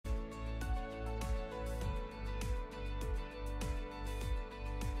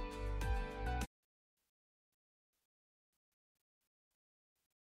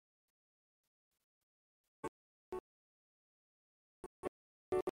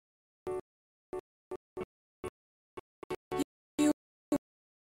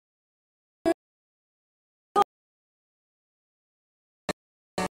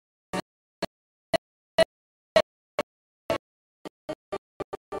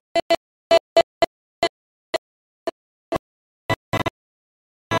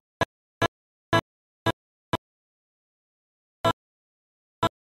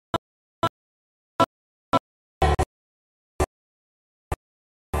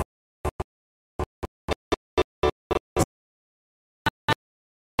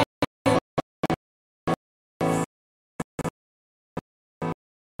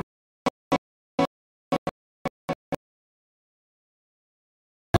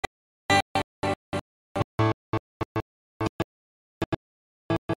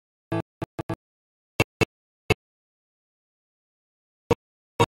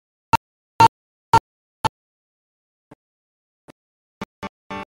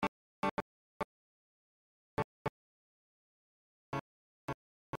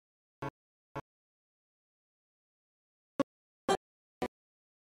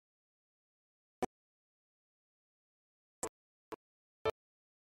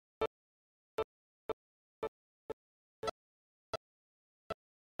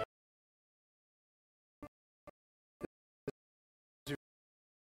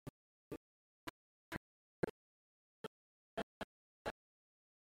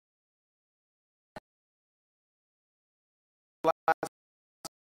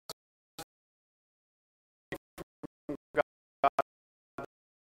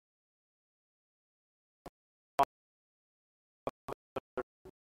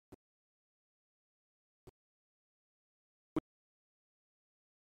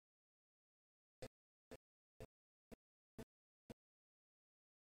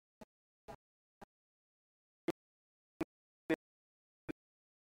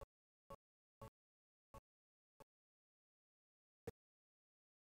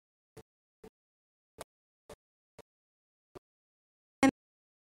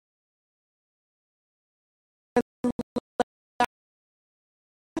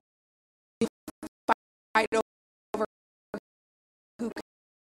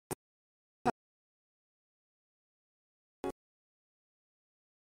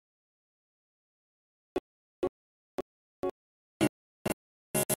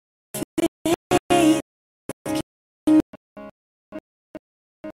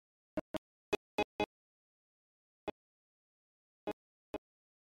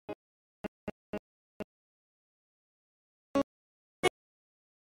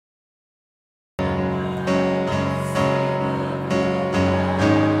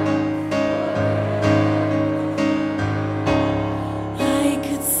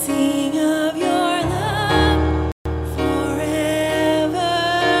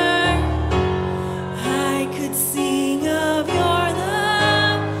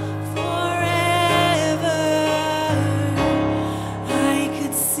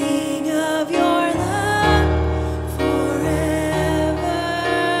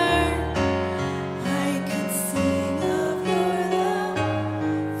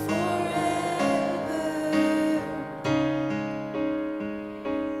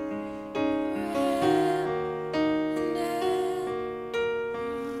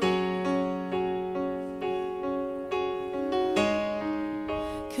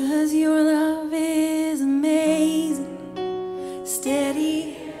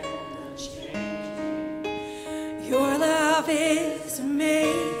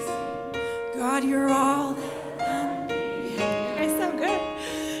God, you're all that I need. You guys sound good.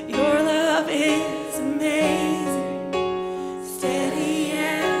 Your love is amazing, steady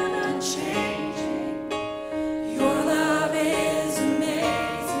and unchanging. Your love is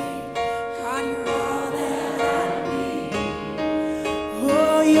amazing. God, you're all that I need.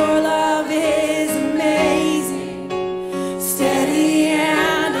 Oh, your love is amazing, steady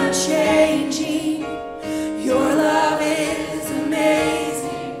and unchanging. Your love is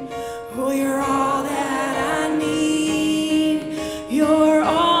amazing. Oh, you're all that I need. You're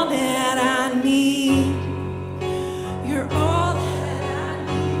all that I need. You're all that I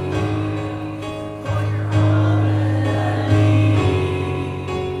need. Oh, you're all that I need.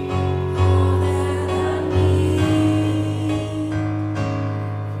 All that I need.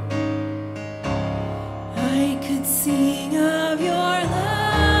 I could sing of your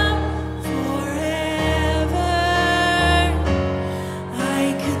love forever.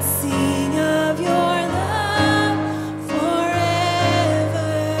 I could sing of your love forever.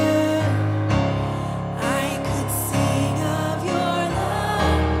 I could sing of your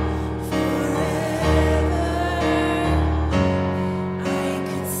love forever. I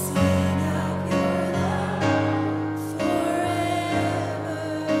could sing of your love forever.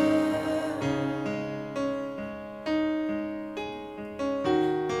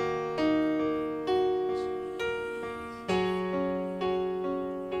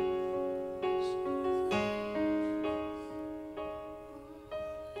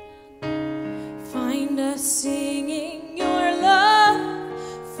 Find us singing your love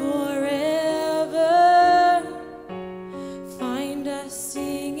forever. Find us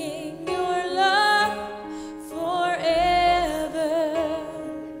singing your love forever.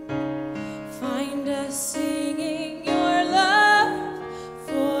 Find us singing your love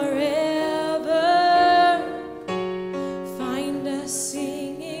forever. Find us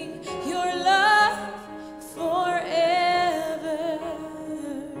singing your love forever.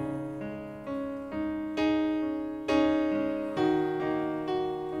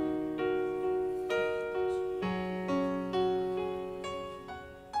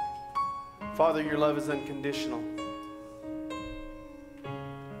 Father, your love is unconditional.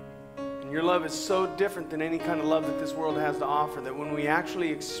 And your love is so different than any kind of love that this world has to offer that when we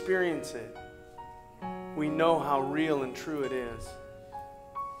actually experience it, we know how real and true it is.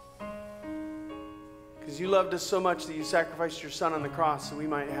 Because you loved us so much that you sacrificed your Son on the cross so we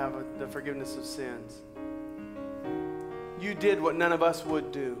might have the forgiveness of sins. You did what none of us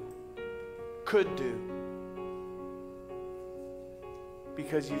would do, could do,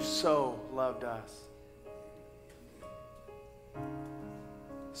 because you so loved us.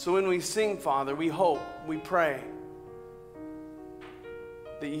 So when we sing, Father, we hope, we pray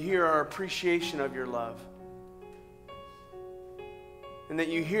that you hear our appreciation of your love, and that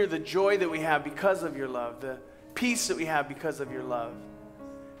you hear the joy that we have because of your love, the peace that we have because of your love,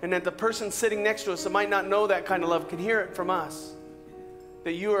 and that the person sitting next to us that might not know that kind of love can hear it from us,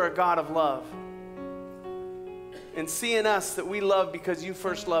 that you are a God of love, and see in us that we love because you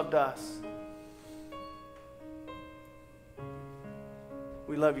first loved us.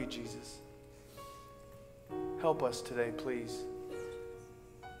 We love you, Jesus. Help us today, please.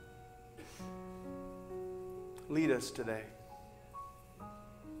 Lead us today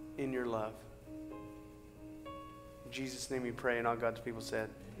in your love. In Jesus' name we pray, and all God's people said,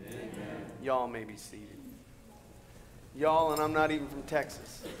 amen. Y'all may be seated. Y'all, and I'm not even from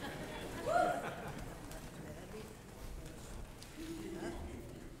Texas.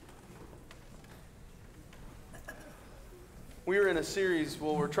 We were in a series,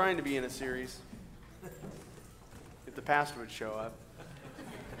 well, we're trying to be in a series, if the pastor would show up,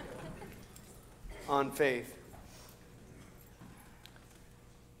 on faith.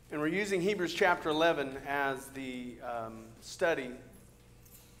 And we're using Hebrews chapter 11 as the study.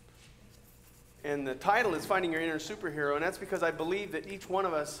 And the title is Finding Your Inner Superhero, and that's because I believe that each one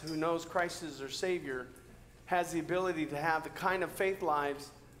of us who knows Christ as their Savior has the ability to have the kind of faith lives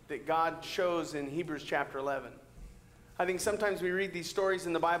that God shows in Hebrews chapter 11. I think sometimes we read these stories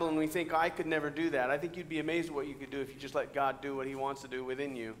in the Bible and we think, I could never do that. I think you'd be amazed at what you could do if you just let God do what he wants to do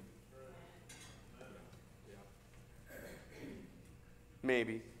within you.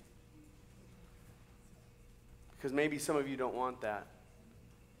 Maybe. Because maybe some of you don't want that.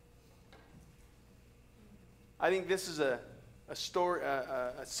 I think this is a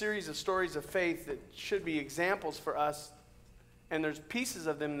series of stories of faith that should be examples for us, and there's pieces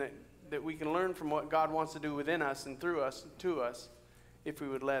of them that we can learn from what God wants to do within us and through us and to us if we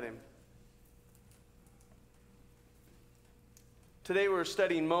would let him. Today we're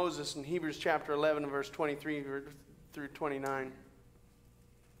studying Moses in Hebrews chapter 11, verse 23 through 29.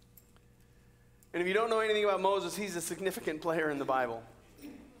 And if you don't know anything about Moses, he's a significant player in the Bible.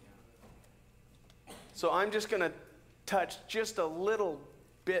 So I'm just going to touch just a little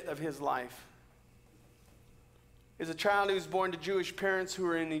bit of his life. As a child, he was born to Jewish parents who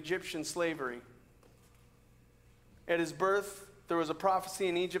were in Egyptian slavery. At his birth, there was a prophecy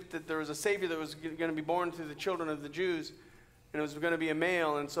in Egypt that there was a Savior that was going to be born to the children of the Jews, and it was going to be a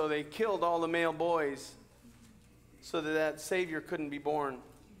male, and so they killed all the male boys so that that Savior couldn't be born.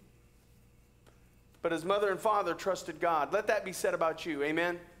 But his mother and father trusted God. Let that be said about you,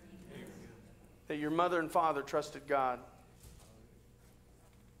 amen? That your mother and father trusted God.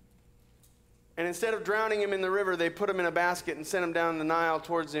 And instead of drowning him in the river, they put him in a basket and sent him down the Nile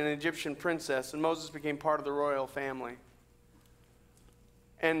towards an Egyptian princess, and Moses became part of the royal family.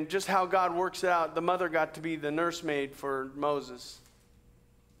 And just how God works it out, the mother got to be the nursemaid for Moses.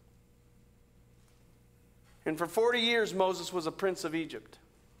 And for 40 years, Moses was a prince of Egypt.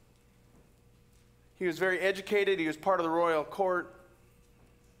 He was very educated. He was part of the royal court.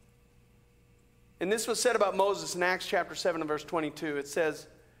 And this was said about Moses in Acts chapter 7 and verse 22. It says,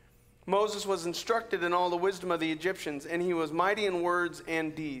 Moses was instructed in all the wisdom of the Egyptians, and he was mighty in words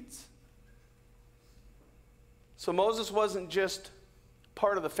and deeds. So Moses wasn't just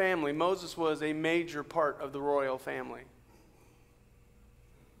part of the family. Moses was a major part of the royal family.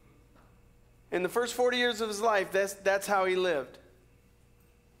 In the first 40 years of his life, that's how he lived,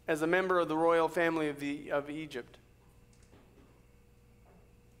 as a member of the royal family of Egypt.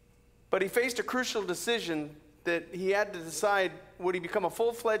 But he faced a crucial decision that he had to decide, would he become a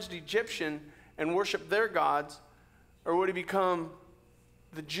full-fledged Egyptian and worship their gods, or would he become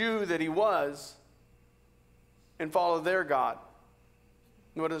the Jew that he was and follow their God?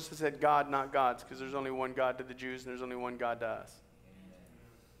 Notice it said God, not gods, because there's only one God to the Jews and there's only one God to us.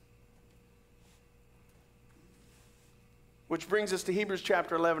 Which brings us to Hebrews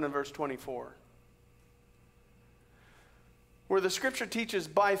chapter 11 and verse 24. Where the scripture teaches,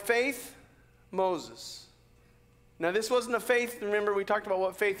 by faith, Moses. Now this wasn't a faith, remember we talked about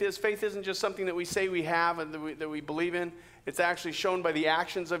what faith is. Faith isn't just something that we say we have and that we believe in. It's actually shown by the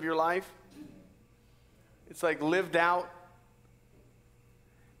actions of your life. It's like lived out.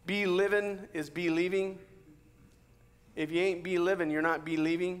 Be living is believing. If you ain't be living, you're not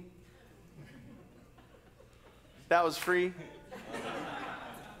believing. That was free.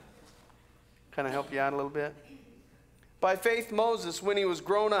 Kind of help you out a little bit. By faith, Moses, when he was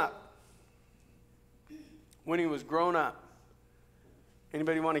grown up. When he was grown up.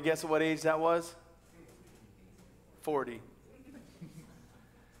 Anybody want to guess at what age that was? 40.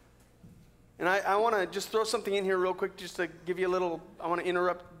 And I want to just throw something in here real quick just to give you a little, I want to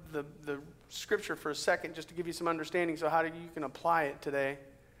interrupt the scripture for a second just to give you some understanding so how you can apply it today.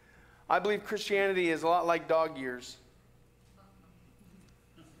 I believe Christianity is a lot like dog years.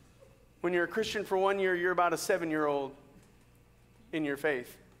 When you're a Christian for 1 year, you're about a 7-year-old in your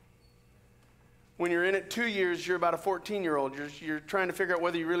faith. When you're in it 2 years, you're about a 14-year-old. You're trying to figure out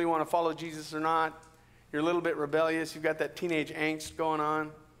whether you really want to follow Jesus or not. You're a little bit rebellious. You've got that teenage angst going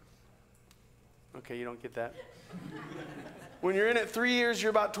on. Okay, you don't get that. When you're in it 3 years,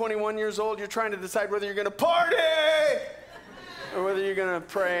 you're about 21 years old. You're trying to decide whether you're going to party or whether you're going to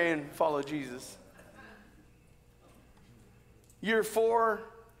pray and follow Jesus. Year 4,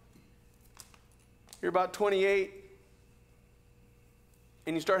 you're about 28,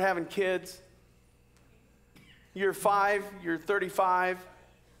 and you start having kids. Year 5, you're 35,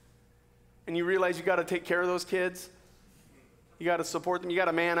 and you realize you got to take care of those kids. You got to support them. You got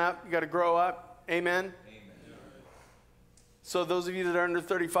to man up. You got to grow up. Amen? So those of you that are under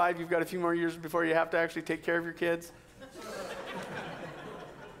 35, you've got a few more years before you have to actually take care of your kids.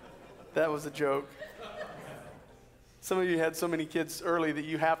 That was a joke. Some of you had so many kids early that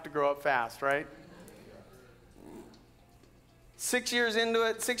you have to grow up fast, right? 6 years into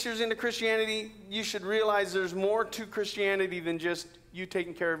it, 6 years into Christianity, you should realize there's more to Christianity than just you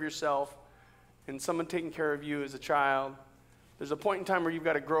taking care of yourself and someone taking care of you as a child. There's a point in time where you've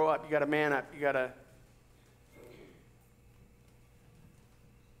got to grow up, you got to man up, you got to...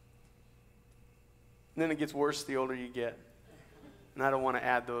 And then it gets worse the older you get. And I don't want to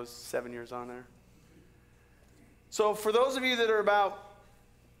add those 7 years on there. So for those of you that are about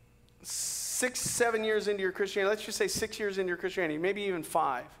 6, 7 years into your Christianity, let's just say 6 years into your Christianity, maybe even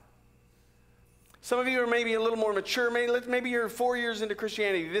 5. Some of you are maybe a little more mature. Maybe you're 4 years into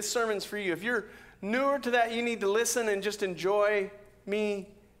Christianity. This sermon's for you. If you're newer to that, you need to listen and just enjoy me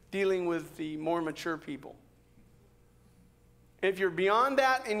dealing with the more mature people. If you're beyond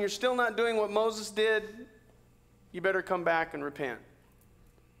that and you're still not doing what Moses did, you better come back and repent.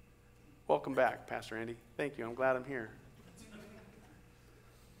 Welcome back, Pastor Andy. Thank you. I'm glad I'm here.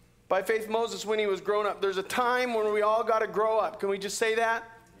 By faith, Moses, when he was grown up. There's a time when we all got to grow up. Can we just say that?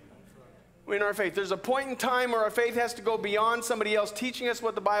 In our faith. There's a point in time where our faith has to go beyond somebody else teaching us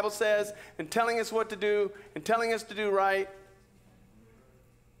what the Bible says and telling us what to do and telling us to do right.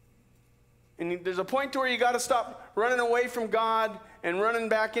 And there's a point to where you got to stop running away from God and running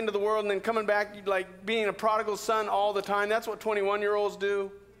back into the world and then coming back like being a prodigal son all the time. That's what 21-year-olds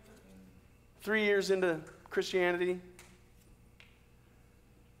do 3 years into Christianity.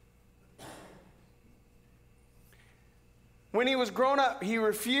 When he was grown up, he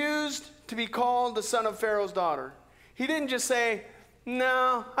refused to be called the son of Pharaoh's daughter. He didn't just say,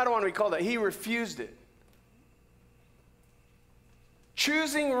 no, I don't want to be called that. He refused it.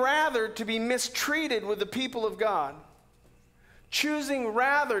 Choosing rather to be mistreated with the people of God. Choosing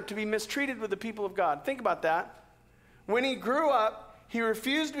rather to be mistreated with the people of God. Think about that. When he grew up, he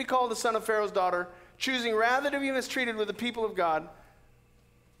refused to be called the son of Pharaoh's daughter, choosing rather to be mistreated with the people of God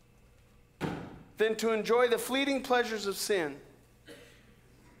than to enjoy the fleeting pleasures of sin.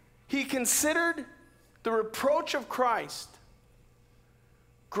 He considered the reproach of Christ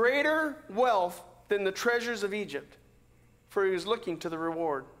greater wealth than the treasures of Egypt, for he was looking to the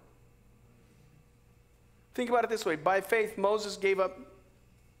reward. Think about it this way. By faith, Moses gave up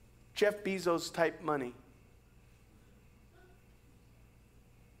Jeff Bezos type money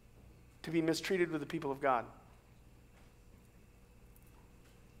to be mistreated with the people of God.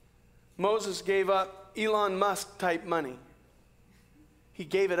 Moses gave up Elon Musk type money. He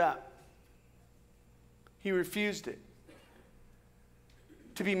gave it up. He refused it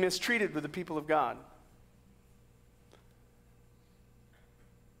to be mistreated with the people of God.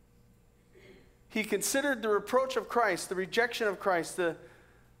 He considered the reproach of Christ, the rejection of Christ, the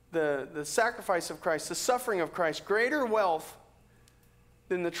sacrifice of Christ, the suffering of Christ, greater wealth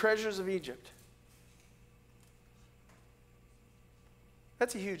than the treasures of Egypt.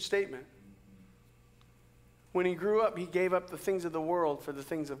 That's a huge statement. When he grew up, he gave up the things of the world for the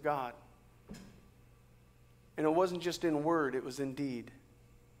things of God. And it wasn't just in word, it was in deed.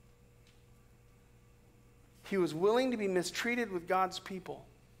 He was willing to be mistreated with God's people,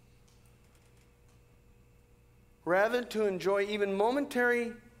 rather to enjoy even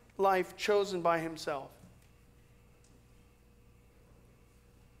momentary life chosen by himself.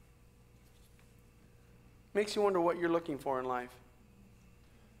 Makes you wonder what you're looking for in life.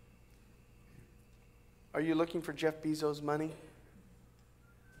 Are you looking for Jeff Bezos' money?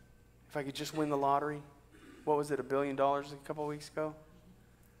 If I could just win the lottery. What was it, $1 billion a couple of weeks ago?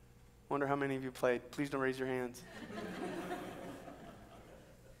 Wonder how many of you played. Please don't raise your hands.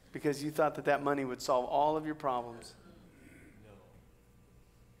 Because you thought that that money would solve all of your problems.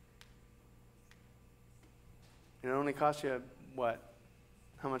 And it only cost you what?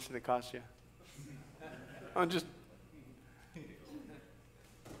 How much did it cost you? Oh, just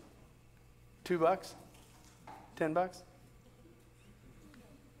 $2? $10?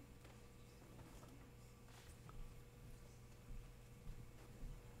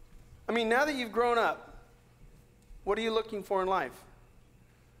 I mean, now that you've grown up, what are you looking for in life?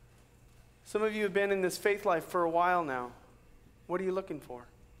 Some of you have been in this faith life for a while now. What are you looking for?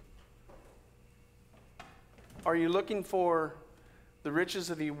 Are you looking for the riches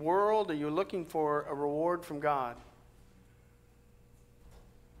of the world? Are you looking for a reward from God?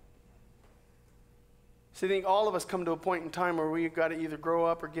 So I think all of us come to a point in time where we've got to either grow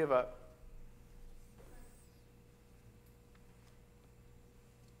up or give up.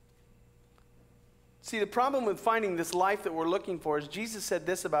 See, the problem with finding this life that we're looking for is Jesus said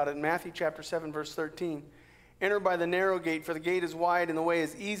this about it in Matthew chapter 7, verse 13. Enter by the narrow gate, for the gate is wide and the way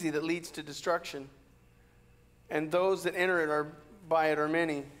is easy that leads to destruction. And those that enter it by it are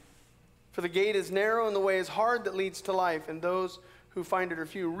many. For the gate is narrow and the way is hard that leads to life, and those who find it are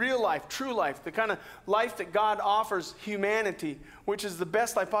few. Real life, true life, the kind of life that God offers humanity, which is the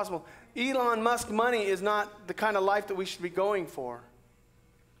best life possible. Elon Musk money is not the kind of life that we should be going for.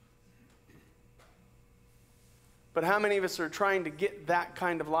 But how many of us are trying to get that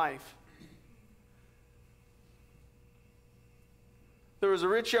kind of life? There was a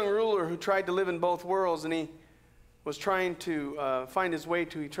rich young ruler who tried to live in both worlds, and he was trying to find his way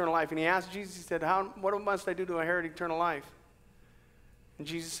to eternal life. And he asked Jesus, he said, what must I do to inherit eternal life? And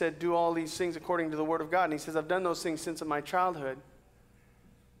Jesus said, do all these things according to the word of God. And he says, I've done those things since my childhood.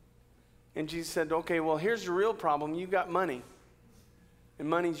 And Jesus said, okay, well, here's your real problem. You've got money, and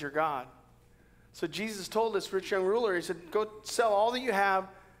money's your God. So Jesus told this rich young ruler, he said, go sell all that you have,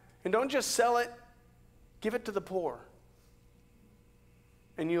 and don't just sell it, give it to the poor.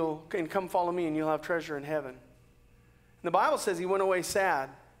 And come follow me, and you'll have treasure in heaven. And the Bible says he went away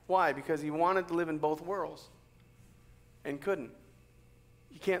sad. Why? Because he wanted to live in both worlds and couldn't.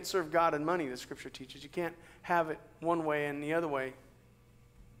 You can't serve God and money, the scripture teaches. You can't have it one way and the other way.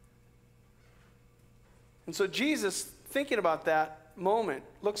 And so Jesus, thinking about that moment,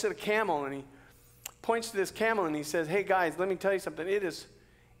 looks at a camel and he points to this camel and he says, hey guys, let me tell you something. It is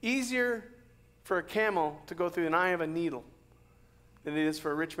easier for a camel to go through an eye of a needle than it is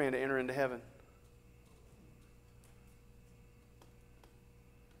for a rich man to enter into heaven.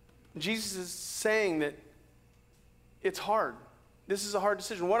 Jesus is saying that it's hard. This is a hard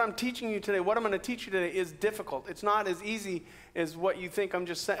decision. What I'm teaching you today, what I'm going to teach you today is difficult. It's not as easy as what you think. I'm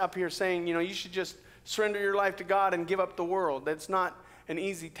just up here saying, you should just surrender your life to God and give up the world. That's not an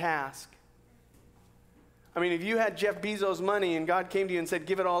easy task. I mean, if you had Jeff Bezos' money and God came to you and said,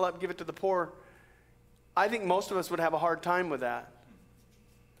 give it all up, give it to the poor, I think most of us would have a hard time with that.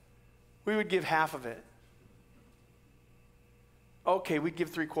 We would give half of it. Okay, we'd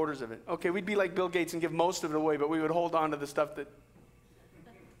give 3/4 of it. Okay, we'd be like Bill Gates and give most of it away, but we would hold on to the stuff that...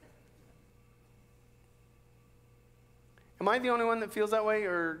 Am I the only one that feels that way,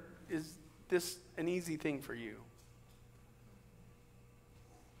 or is this an easy thing for you?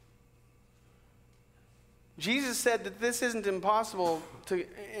 Jesus said that this isn't impossible to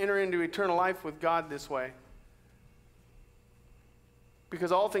enter into eternal life with God this way.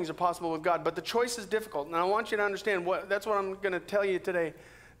 Because all things are possible with God. But the choice is difficult. And I want you to understand, that's what I'm going to tell you today.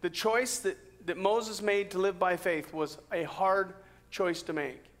 The choice that Moses made to live by faith was a hard choice to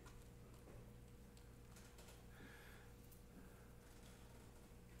make.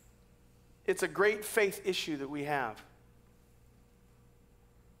 It's a great faith issue that we have.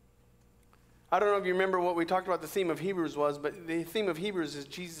 I don't know if you remember what we talked about the theme of Hebrews was, but the theme of Hebrews is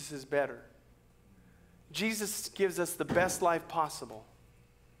Jesus is better. Jesus gives us the best life possible.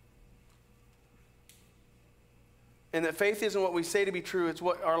 And that faith isn't what we say to be true, it's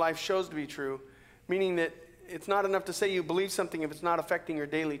what our life shows to be true. Meaning that it's not enough to say you believe something if it's not affecting your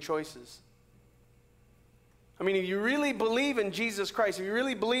daily choices. I mean, if you really believe in Jesus Christ, if you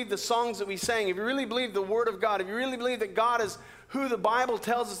really believe the songs that we sang, if you really believe the Word of God, if you really believe that God is who the Bible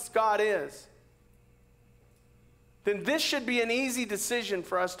tells us God is, then this should be an easy decision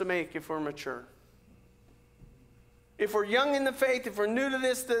for us to make if we're mature. If we're young in the faith, if we're new to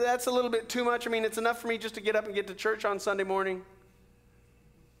this, that's a little bit too much. I mean, it's enough for me just to get up and get to church on Sunday morning.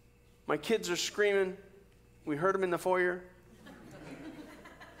 My kids are screaming. We heard them in the foyer.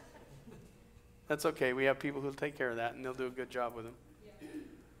 That's okay. We have people who'll take care of that, and they'll do a good job with them.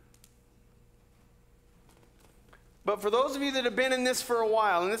 But for those of you that have been in this for a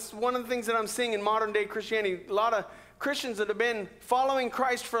while, and this is one of the things that I'm seeing in modern day Christianity, a lot of Christians that have been following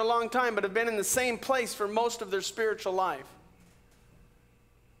Christ for a long time but have been in the same place for most of their spiritual life.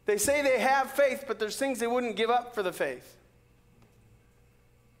 They say they have faith, but there's things they wouldn't give up for the faith.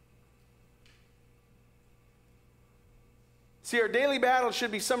 See, our daily battle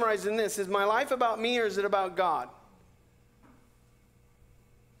should be summarized in this. Is my life about me or is it about God?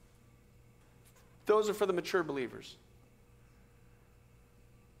 Those are for the mature believers.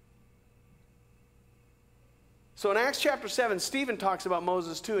 So in Acts chapter 7, Stephen talks about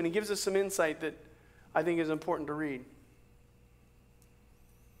Moses too, and he gives us some insight that I think is important to read.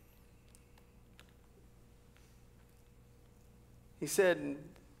 He said in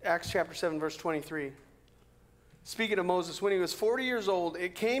Acts chapter 7, verse 23, speaking of Moses, when he was 40 years old,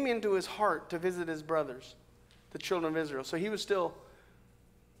 it came into his heart to visit his brothers, the children of Israel. So he was still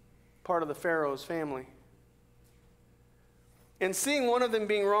part of the Pharaoh's family. And seeing one of them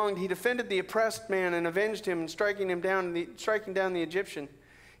being wronged, he defended the oppressed man and avenged him, and striking down the Egyptian.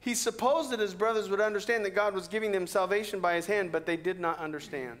 He supposed that his brothers would understand that God was giving them salvation by his hand, but they did not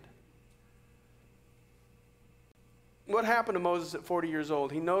understand. What happened to Moses at 40 years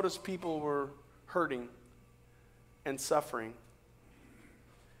old? He noticed people were hurting and suffering.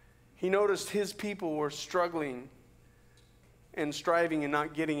 He noticed his people were struggling and striving and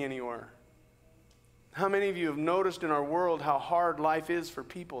not getting anywhere. How many of you have noticed in our world how hard life is for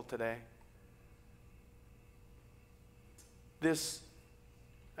people today? I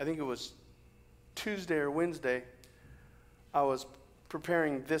think it was Tuesday or Wednesday, I was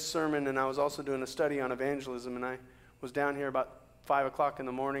preparing this sermon, and I was also doing a study on evangelism, and I was down here about 5 o'clock in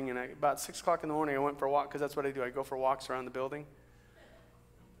the morning, and about 6 o'clock in the morning I went for a walk, because that's what I do. I go for walks around the building.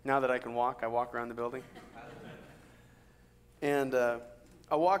 Now that I can walk, I walk around the building. And I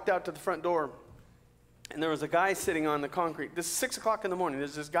walked out to the front door, and there was a guy sitting on the concrete. This is 6 o'clock in the morning.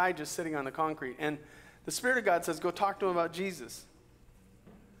 There's this guy just sitting on the concrete. And the Spirit of God says, go talk to him about Jesus.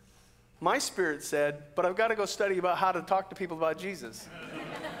 My spirit said, but I've got to go study about how to talk to people about Jesus.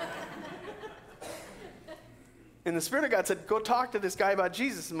 And the Spirit of God said, go talk to this guy about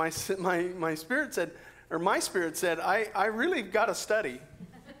Jesus. And my spirit said, or my spirit said, I really got to study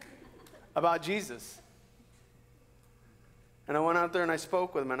about Jesus. And I went out there and I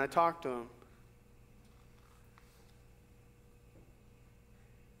spoke with him and I talked to him.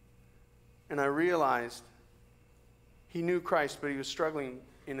 And I realized he knew Christ, but he was struggling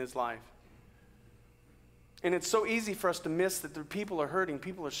in his life. And it's so easy for us to miss that the people are hurting,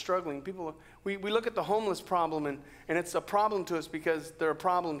 people are struggling. We look at the homeless problem, and it's a problem to us because they're a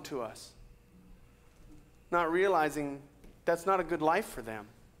problem to us. Not realizing that's not a good life for them.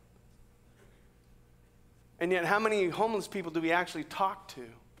 And yet, how many homeless people do we actually talk to?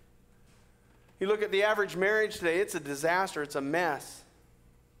 You look at the average marriage today, it's a disaster, it's a mess.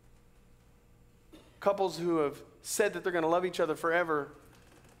 Couples who have said that they're going to love each other forever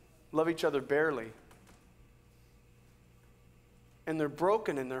love each other barely. And they're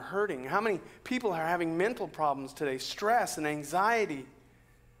broken and they're hurting. How many people are having mental problems today, stress and anxiety?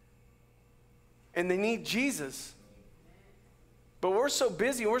 And they need Jesus. But we're so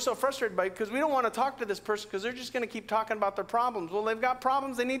busy, we're so frustrated by it because we don't want to talk to this person because they're just going to keep talking about their problems. Well, they've got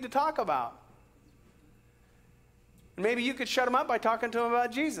problems they need to talk about. And maybe you could shut them up by talking to them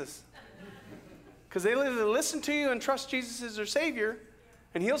about Jesus. Because they either listen to you and trust Jesus as their Savior,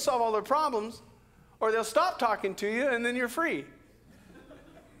 and He'll solve all their problems, or they'll stop talking to you, and then you're free.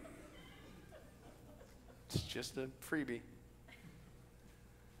 It's just a freebie.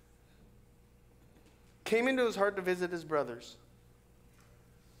 Came into his heart to visit his brothers.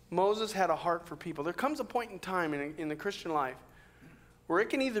 Moses had a heart for people. There comes a point in time in the Christian life where it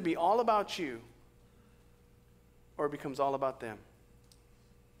can either be all about you or it becomes all about them.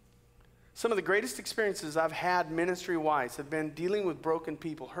 Some of the greatest experiences I've had ministry-wise have been dealing with broken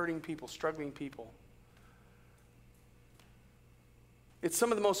people, hurting people, struggling people. It's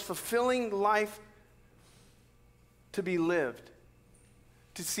some of the most fulfilling life to be lived.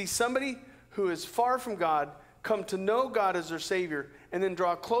 To see somebody who is far from God come to know God as their Savior and then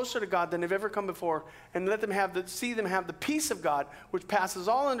draw closer to God than they've ever come before and see them have the peace of God which passes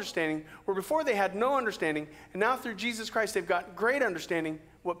all understanding, where before they had no understanding, and now through Jesus Christ they've got great understanding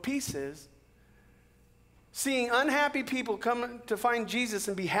what peace is. Seeing unhappy people come to find Jesus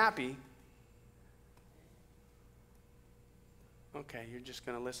and be happy. Okay, you're just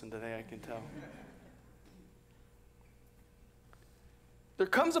going to listen today, I can tell. There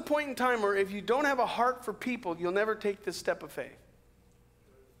comes a point in time where if you don't have a heart for people, you'll never take this step of faith.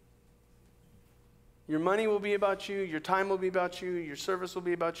 Your money will be about you, your time will be about you, your service will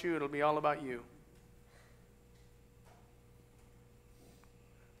be about you, it'll be all about you.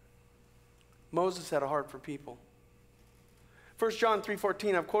 Moses had a heart for people. 1 John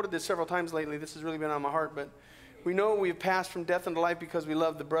 3:14, I've quoted this several times lately. This has really been on my heart, but we know we have passed from death into life because we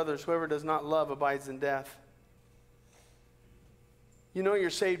love the brothers. Whoever does not love abides in death. You know you're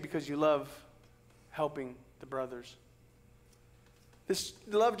saved because you love helping the brothers. This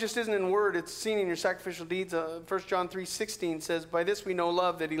love just isn't in word, it's seen in your sacrificial deeds. 1 John 3:16 says, by this we know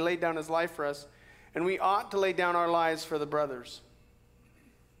love, that He laid down His life for us, and we ought to lay down our lives for the brothers.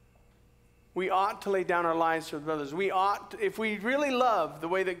 We ought to lay down our lives for the brothers. We ought, if we really love the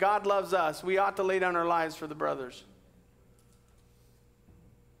way that God loves us, we ought to lay down our lives for the brothers.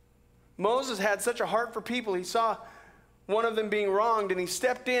 Moses had such a heart for people. He saw one of them being wronged, and he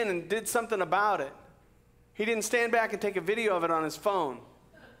stepped in and did something about it. He didn't stand back and take a video of it on his phone.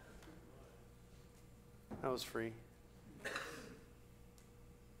 That was free.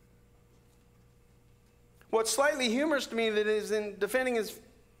 What's slightly humorous to me that is in defending his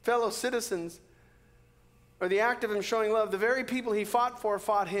fellow citizens, or the act of him showing love, the very people he fought for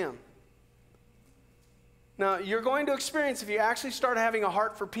fought him. Now, you're going to experience, if you actually start having a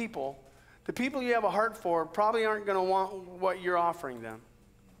heart for people, the people you have a heart for probably aren't going to want what you're offering them.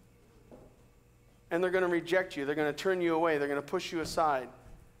 And they're going to reject you. They're going to turn you away. They're going to push you aside.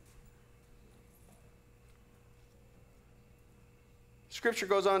 Scripture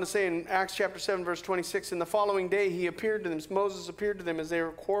goes on to say in Acts chapter 7, verse 26, in the following day he appeared to them, Moses appeared to them as they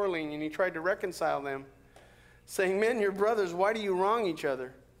were quarreling, and he tried to reconcile them, saying, men, you're brothers, why do you wrong each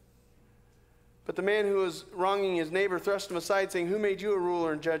other? But the man who was wronging his neighbor thrust him aside, saying, who made you a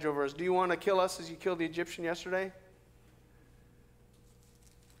ruler and judge over us? Do you want to kill us as you killed the Egyptian yesterday?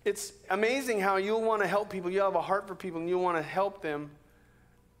 It's amazing how you'll want to help people. You'll have a heart for people, and you'll want to help them,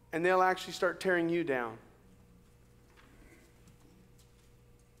 and they'll actually start tearing you down.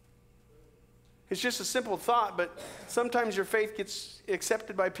 It's just a simple thought, but sometimes your faith gets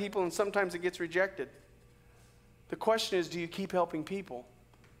accepted by people and sometimes it gets rejected. The question is, do you keep helping people?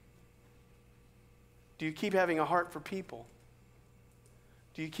 Do you keep having a heart for people?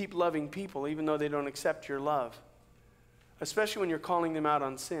 Do you keep loving people even though they don't accept your love? Especially when you're calling them out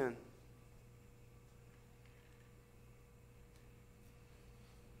on sin.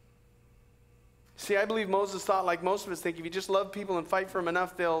 See, I believe Moses thought, like most of us think, if you just love people and fight for them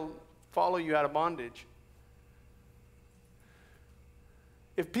enough, they'll follow you out of bondage.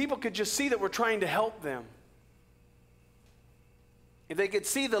 If people could just see that we're trying to help them, if they could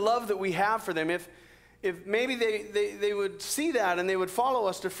see the love that we have for them, if maybe they would see that and they would follow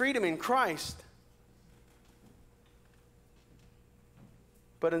us to freedom in Christ.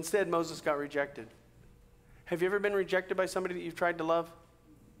 But instead, Moses got rejected. Have you ever been rejected by somebody that you've tried to love?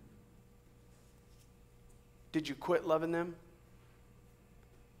 Did you quit loving them?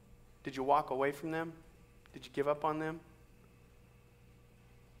 Did you walk away from them? Did you give up on them?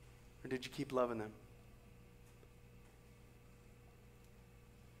 Or did you keep loving them?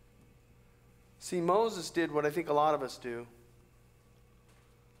 See, Moses did what I think a lot of us do.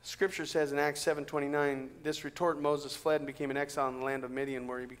 Scripture says in Acts 7:29, this retort, Moses fled and became an exile in the land of Midian,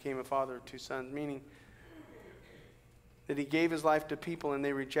 where he became a father of 2 sons, meaning that he gave his life to people and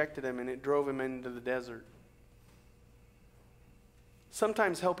they rejected him, and it drove him into the desert.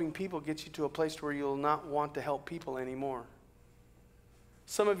 Sometimes helping people gets you to a place where you'll not want to help people anymore.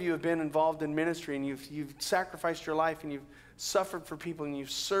 Some of you have been involved in ministry and you've sacrificed your life and you've suffered for people and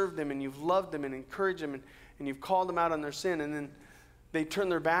you've served them and you've loved them and encouraged them and you've called them out on their sin, and then they turn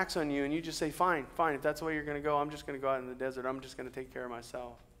their backs on you and you just say, fine, if that's the way you're going to go, I'm just going to go out in the desert. I'm just going to take care of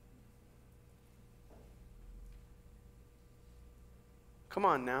myself. Come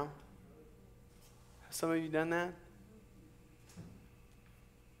on now. Have some of you done that?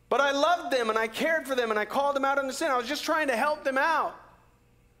 But I loved them and I cared for them and I called them out on the sin. I was just trying to help them out.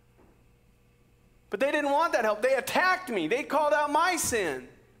 But they didn't want that help. They attacked me. They called out my sin.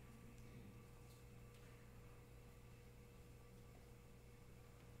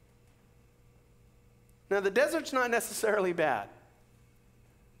 Now, the desert's not necessarily bad.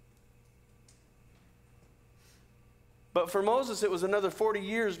 But for Moses, it was another 40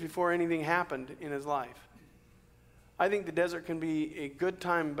 years before anything happened in his life. I think the desert can be a good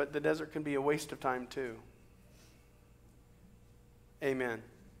time, but the desert can be a waste of time too. Amen.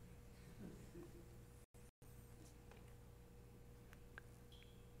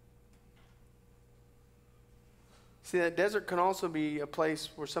 See, that desert can also be a place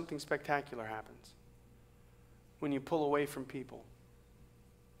where something spectacular happens. When you pull away from people.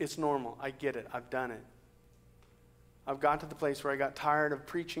 It's normal. I get it. I've done it. I've got to the place where I got tired of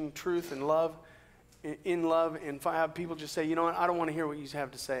preaching truth and love, in love, and have people just say, you know what, I don't want to hear what you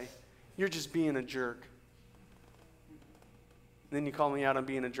have to say. You're just being a jerk. And then you call me out on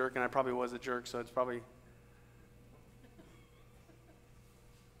being a jerk, and I probably was a jerk, so it's probably...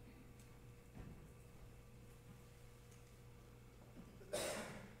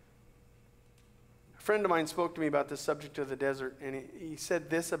 A friend of mine spoke to me about this subject of the desert, and he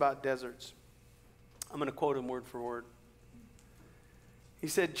said this about deserts. I'm going to quote him word for word. He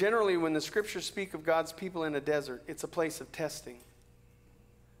said, generally, when the scriptures speak of God's people in a desert, it's a place of testing.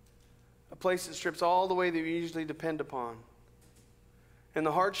 A place that strips all the way that we usually depend upon. And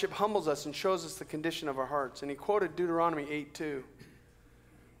the hardship humbles us and shows us the condition of our hearts. And he quoted Deuteronomy 8:2,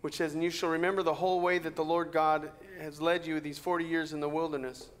 which says, and you shall remember the whole way that the Lord God has led you these 40 years in the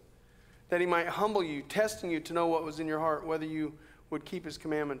wilderness, that he might humble you, testing you to know what was in your heart, whether you would keep his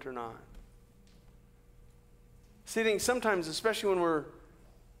commandment or not. See, I think sometimes, especially when we're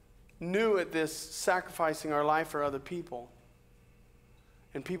new at this, sacrificing our life for other people,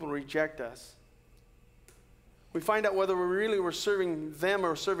 and people reject us, we find out whether we really were serving them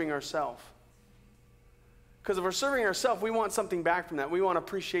or serving ourselves. Because if we're serving ourselves, we want something back from that. We want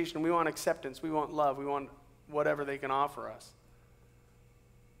appreciation, we want acceptance, we want love, we want whatever they can offer us.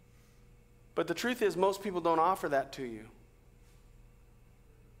 But the truth is, most people don't offer that to you.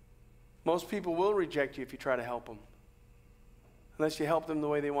 Most people will reject you if you try to help them, unless you help them the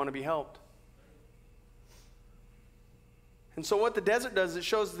way they want to be helped. And so what the desert does, it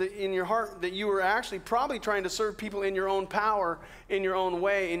shows that in your heart that you were actually probably trying to serve people in your own power, in your own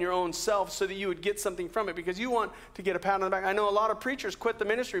way, in your own self, so that you would get something from it, because you want to get a pat on the back. I know a lot of preachers quit the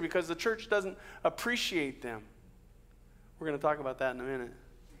ministry because the church doesn't appreciate them. We're going to talk about that in a minute.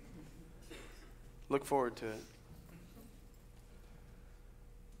 Look forward to it.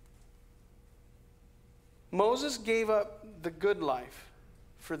 Moses gave up the good life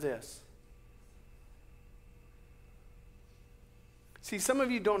for this. See, some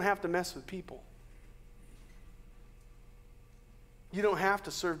of you don't have to mess with people. You don't have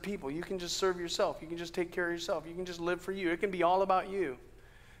to serve people. You can just serve yourself. You can just take care of yourself. You can just live for you. It can be all about you.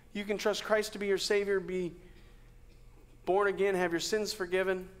 You can trust Christ to be your Savior, be born again, have your sins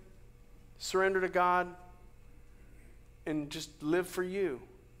forgiven, surrender to God, and just live for you.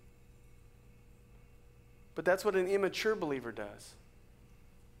 But that's what an immature believer does.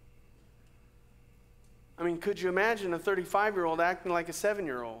 I mean, could you imagine a 35-year-old acting like a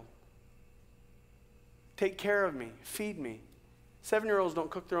 7-year-old? Take care of me, feed me. 7-year-olds don't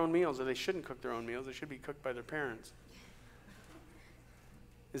cook their own meals, or they shouldn't cook their own meals. They should be cooked by their parents.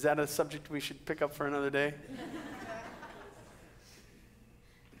 Is that a subject we should pick up for another day?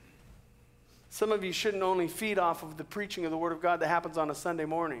 Some of you shouldn't only feed off of the preaching of the Word of God that happens on a Sunday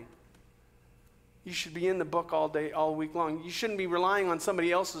morning. You should be in the book all day, all week long. You shouldn't be relying on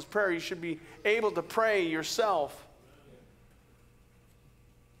somebody else's prayer. You should be able to pray yourself.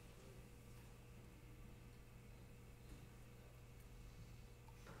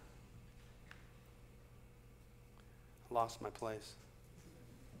 Lost my place.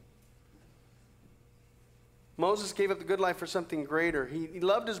 Moses gave up the good life for something greater. He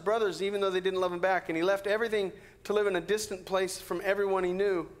loved his brothers even though they didn't love him back. And he left everything to live in a distant place from everyone he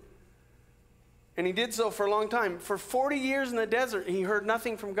knew. And he did so for a long time. For 40 years in the desert, he heard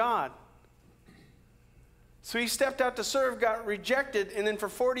nothing from God. So he stepped out to serve, got rejected, and then for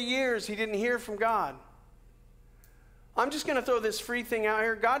 40 years he didn't hear from God. I'm just going to throw this free thing out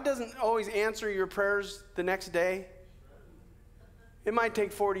here. God doesn't always answer your prayers the next day. It might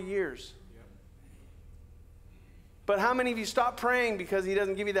take 40 years. But how many of you stop praying because he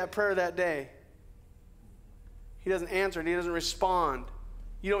doesn't give you that prayer that day? He doesn't answer it. He doesn't respond.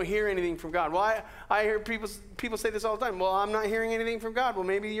 You don't hear anything from God. Well, I hear people say this all the time. Well, I'm not hearing anything from God. Well,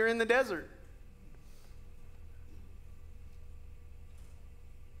 maybe you're in the desert.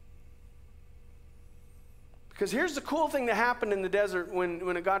 Because here's the cool thing that happened in the desert when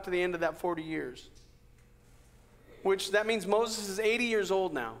it got to the end of that 40 years. Which that means Moses is 80 years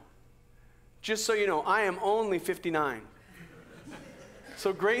old now. Just so you know, I am only 59.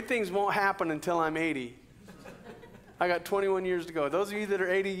 So great things won't happen until I'm 80. I got 21 years to go. Those of you that are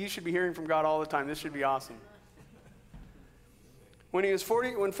 80, you should be hearing from God all the time. This should be awesome. When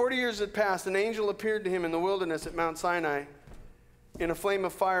 40 years had passed, an angel appeared to him in the wilderness at Mount Sinai in a flame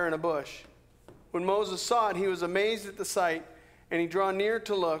of fire in a bush. When Moses saw it, he was amazed at the sight, and he drew near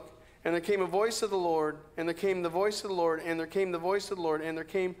to look. And there came a voice of the Lord, and there came the voice of the Lord, and there came the voice of the Lord, and there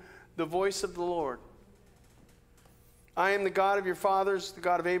came the voice of the Lord. I am the God of your fathers, the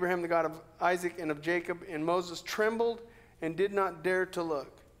God of Abraham, the God of Isaac, and of Jacob. And Moses trembled and did not dare to look.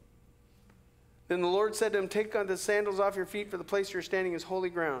 Then the Lord said to him, take the sandals off your feet, for the place you're standing is holy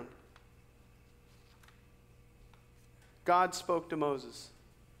ground. God spoke to Moses.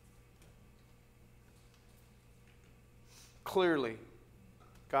 Clearly,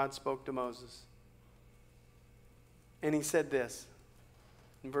 God spoke to Moses. And he said this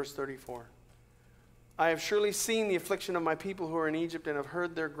in verse 34. I have surely seen the affliction of my people who are in Egypt and have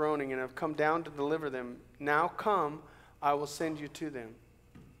heard their groaning and have come down to deliver them. Now come, I will send you to them.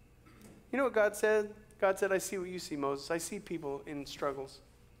 You know what God said? God said, I see what you see, Moses. I see people in struggles.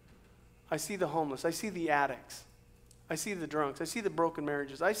 I see the homeless. I see the addicts. I see the drunks. I see the broken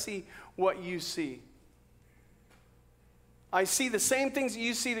marriages. I see what you see. I see the same things that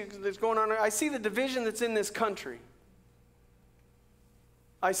you see that's going on. I see the division that's in this country.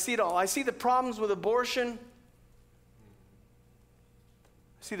 I see it all. I see the problems with abortion.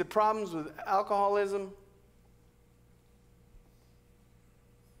 I see the problems with alcoholism.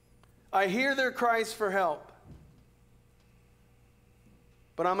 I hear their cries for help.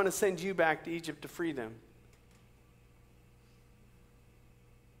 But I'm going to send you back to Egypt to free them.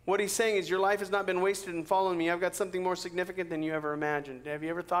 What he's saying is your life has not been wasted in following me. I've got something more significant than you ever imagined. Have you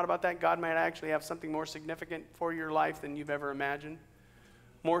ever thought about that? God might actually have something more significant for your life than you've ever imagined.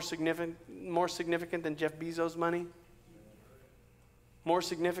 More significant than Jeff Bezos' money. More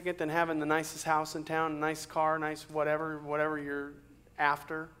significant than having the nicest house in town, nice car, nice whatever you're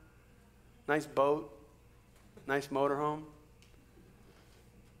after. Nice boat, nice motorhome,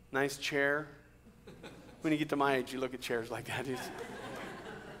 nice chair. When you get to my age, you look at chairs like that.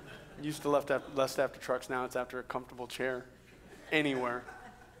 Used to lust after trucks, now it's after a comfortable chair anywhere.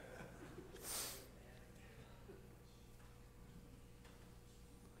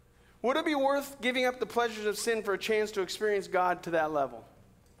 Would it be worth giving up the pleasures of sin for a chance to experience God to that level?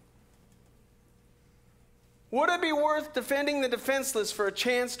 Would it be worth defending the defenseless for a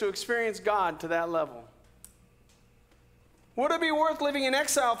chance to experience God to that level? Would it be worth living in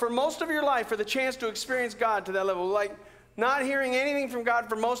exile for most of your life for the chance to experience God to that level? Like not hearing anything from God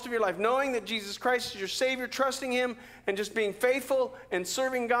for most of your life, knowing that Jesus Christ is your Savior, trusting Him, and just being faithful and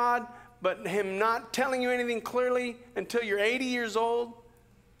serving God, but Him not telling you anything clearly until you're 80 years old?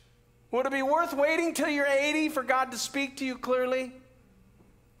 Would it be worth waiting till you're 80 for God to speak to you clearly?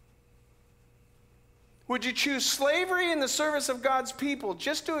 Would you choose slavery in the service of God's people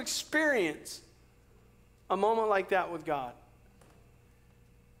just to experience a moment like that with God?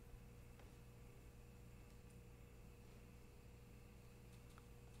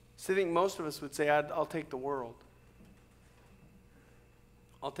 So I think most of us would say, I'll take the world.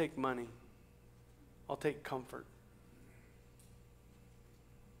 I'll take money. I'll take comfort.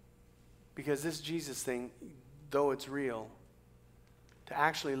 Because this Jesus thing, though it's real, to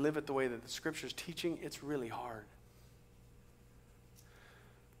actually live it the way that the Scripture's teaching, it's really hard.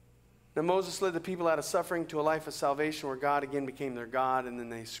 Now Moses led the people out of suffering to a life of salvation where God again became their God, and then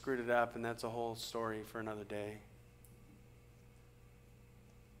they screwed it up, and that's a whole story for another day.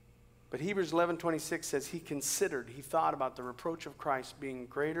 But Hebrews 11:26 says he thought about the reproach of Christ being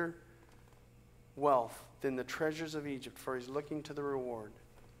greater wealth than the treasures of Egypt, for he's looking to the reward.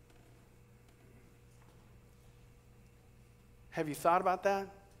 Have you thought about that?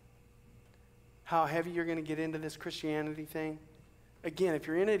 How heavy you're going to get into this Christianity thing? Again, if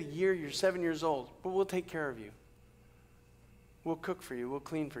you're in it a year, you're 7 years old, but we'll take care of you. We'll cook for you. We'll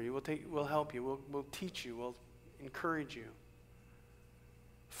clean for you. We'll help you. We'll teach you. We'll encourage you.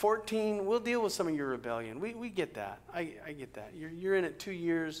 14, we'll deal with some of your rebellion. We get that. I get that. You're in it 2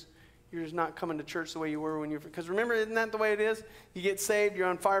 years. You're just not coming to church the way you were when because remember, isn't that the way it is? You get saved, you're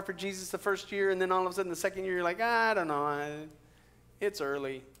on fire for Jesus the first year, and then all of a sudden the second year you're like, I don't know. It's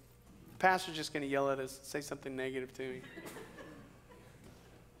early. The pastor's just going to yell at us, say something negative to me.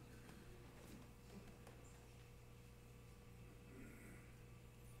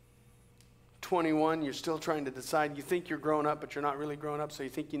 "21, you're still trying to decide. You think you're grown up, but you're not really grown up, so you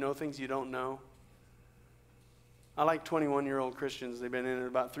think you know things you don't know. I like 21-year-old Christians. They've been in it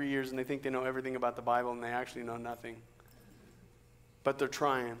about 3 years, and they think they know everything about the Bible, and they actually know nothing. But they're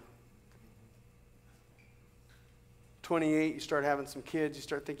trying. 28, you start having some kids. You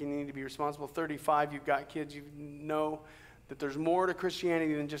start thinking you need to be responsible. 35, you've got kids. You know that there's more to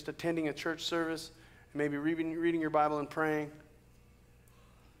Christianity than just attending a church service and maybe reading your Bible and praying.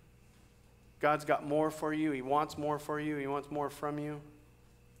 God's got more for you. He wants more for you. He wants more from you.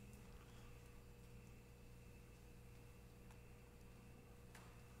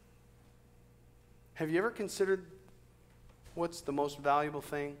 Have you ever considered what's the most valuable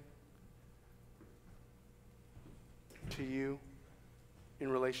thing to you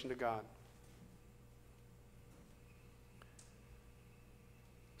in relation to God?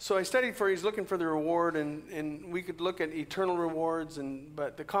 So I studied for he's looking for the reward, and we could look at eternal rewards,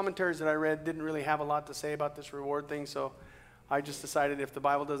 but the commentaries that I read didn't really have a lot to say about this reward thing, so I just decided if the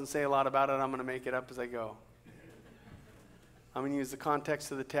Bible doesn't say a lot about it, I'm going to make it up as I go. I'm going to use the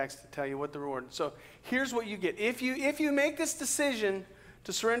context of the text to tell you what the reward is. So here's what you get. If you make this decision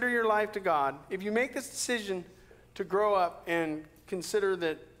to surrender your life to God, if you make this decision to grow up and consider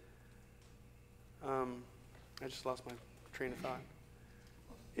that, I just lost my train of thought.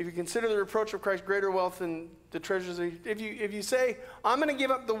 If you consider the reproach of Christ greater wealth than the treasures of, if you say, I'm going to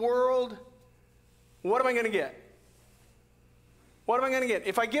give up the world, what am I going to get? What am I going to get?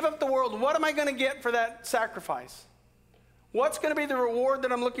 If I give up the world, what am I going to get for that sacrifice? What's going to be the reward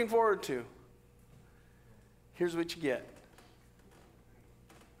that I'm looking forward to? Here's what you get.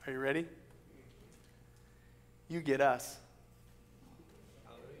 Are you ready? You get us.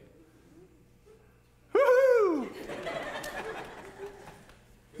 Woohoo!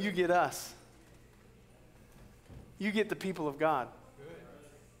 You get us. You get the people of God.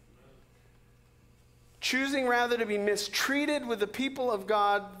 Choosing rather to be mistreated with the people of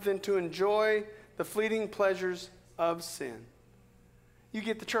God than to enjoy the fleeting pleasures of sin. You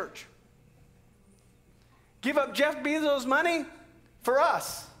get the church. Give up Jeff Bezos' money for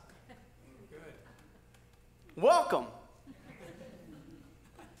us. Welcome.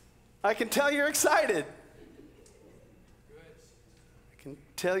 I can tell you're excited. I can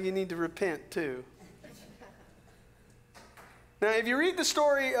tell you need to repent too. Now, if you read the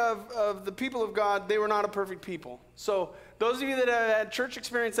story of the people of God, they were not a perfect people. So those of you that have had church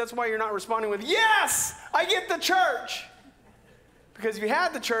experience, that's why you're not responding with, yes, I get the church. Because you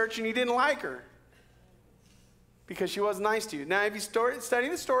had the church and you didn't like her. Because she wasn't nice to you. Now, if you study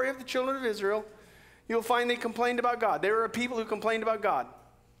the story of the children of Israel, you'll find they complained about God. They were a people who complained about God.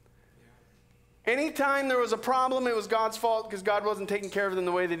 Anytime there was a problem, it was God's fault because God wasn't taking care of them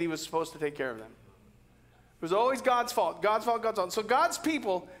the way that he was supposed to take care of them. It was always God's fault, God's fault, God's fault. So God's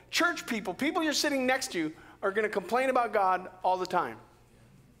people, church people, people you're sitting next to, are going to complain about God all the time.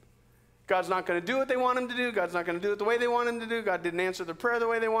 God's not going to do what they want him to do. God's not going to do it the way they want him to do. God didn't answer their prayer the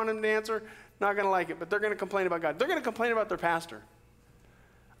way they want him to answer. Not going to like it, but they're going to complain about God. They're going to complain about their pastor.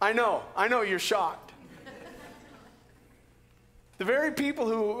 I know, you're shocked. The very people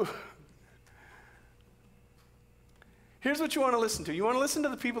who... Here's what you want to listen to. You want to listen to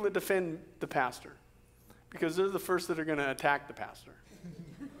the people that defend the pastor. Because they're the first that are going to attack the pastor.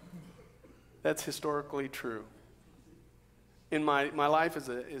 That's historically true. in my life as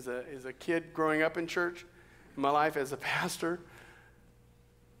a kid growing up in church, in my life as a pastor.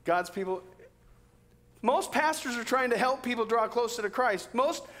 God's people, most pastors are trying to help people draw closer to Christ.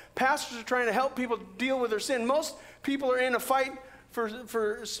 Most pastors are trying to help people deal with their sin. Most people are in a fight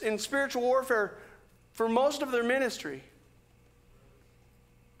in spiritual warfare for most of their ministry.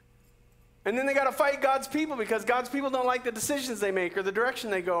 And then they got to fight God's people because God's people don't like the decisions they make or the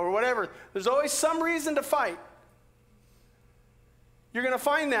direction they go or whatever. There's always some reason to fight. You're going to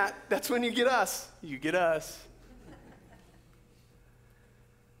find that. That's when you get us. You get us.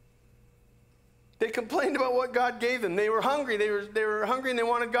 They complained about what God gave them. They were hungry. They were hungry and they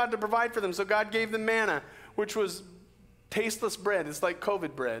wanted God to provide for them. So God gave them manna, which was tasteless bread. It's like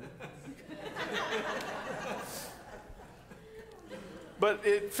COVID bread. But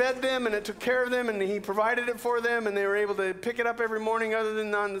it fed them and it took care of them and he provided it for them and they were able to pick it up every morning other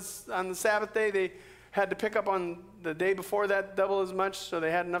than on the Sabbath day. They had to pick up on the day before that double as much so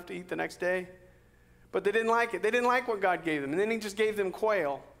they had enough to eat the next day. But they didn't like it. They didn't like what God gave them. And then he just gave them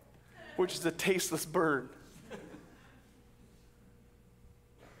quail, which is a tasteless bird.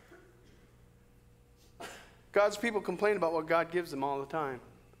 God's people complain about what God gives them all the time.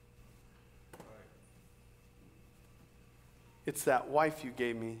 It's that wife you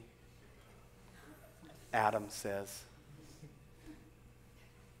gave me, Adam says.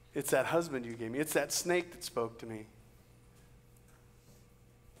 It's that husband you gave me. It's that snake that spoke to me.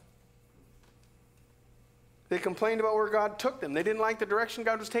 They complained about where God took them. They didn't like the direction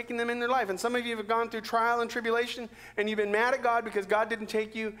God was taking them in their life. And some of you have gone through trial and tribulation, and you've been mad at God because God didn't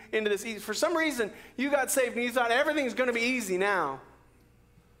take you into this easy. For some reason, you got saved, and you thought everything's going to be easy now.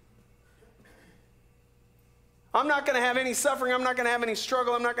 I'm not going to have any suffering. I'm not going to have any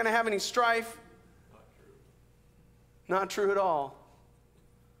struggle. I'm not going to have any strife. Not true at all.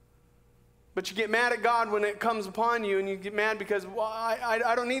 But you get mad at God when it comes upon you, and you get mad because, well,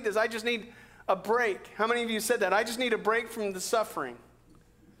 I don't need this. I just need a break. How many of you said that? I just need a break from the suffering.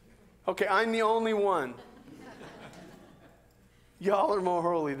 Okay, I'm the only one. Y'all are more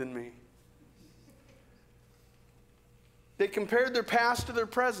holy than me. They compared their past to their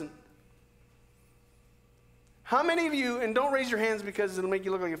present. How many of you, and don't raise your hands because it'll make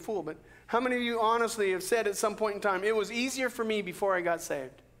you look like a fool, but how many of you honestly have said at some point in time, it was easier for me before I got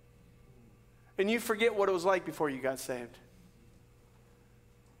saved? And you forget what it was like before you got saved.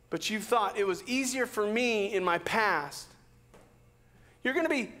 But you've thought it was easier for me in my past. You're going to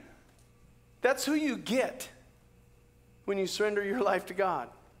be, that's who you get when you surrender your life to God.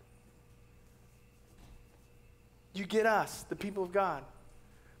 You get us, the people of God.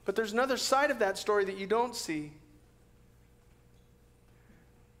 But there's another side of that story that you don't see.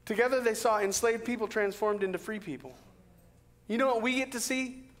 Together they saw enslaved people transformed into free people. You know what we get to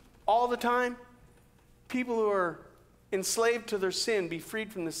see all the time? People who are enslaved to their sin be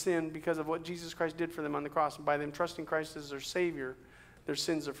freed from the sin because of what Jesus Christ did for them on the cross. And by them trusting Christ as their Savior, their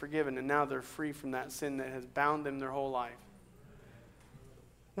sins are forgiven. And now they're free from that sin that has bound them their whole life.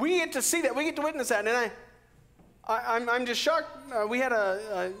 We get to see that. We get to witness that. And I'm just shocked. We had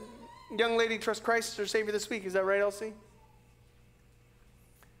a young lady trust Christ as her Savior this week. Is that right, Elsie?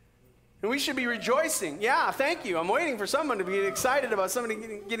 And we should be rejoicing. Yeah, thank you. I'm waiting for someone to be excited about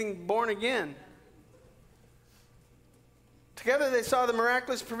somebody getting born again. Together they saw the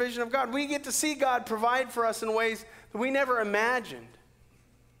miraculous provision of God. We get to see God provide for us in ways that we never imagined.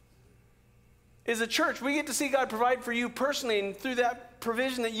 As a church, we get to see God provide for you personally, and through that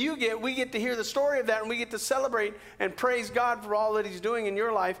provision that you get, we get to hear the story of that, and we get to celebrate and praise God for all that He's doing in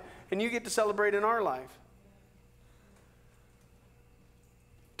your life, and you get to celebrate in our life.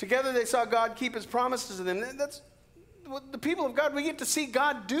 Together they saw God keep His promises to them. That's what the people of God, we get to see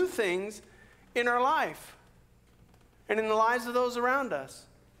God do things in our life and in the lives of those around us.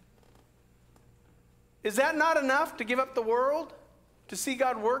 Is that not enough to give up the world to see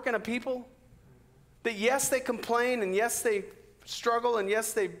God work in a people that, yes, they complain, and yes, they struggle, and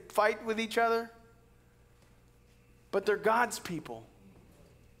yes, they fight with each other, but they're God's people?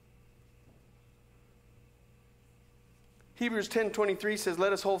 Hebrews 10:23 says,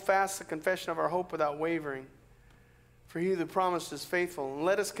 "Let us hold fast the confession of our hope without wavering. For He who promised is faithful. And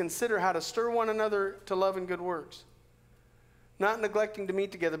let us consider how to stir one another to love and good works, not neglecting to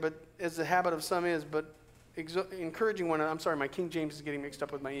meet together, but as the habit of some is, but encouraging one another." I'm sorry, my King James is getting mixed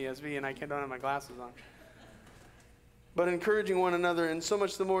up with my ESV, and I don't have my glasses on. But encouraging one another, and so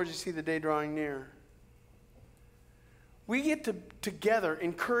much the more as you see the day drawing near. We get to together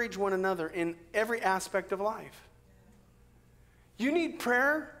encourage one another in every aspect of life. You need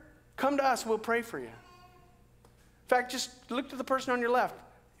prayer? Come to us, we'll pray for you. In fact, just look to the person on your left.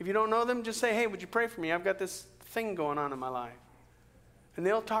 If you don't know them, just say, "Hey, would you pray for me? I've got this thing going on in my life." And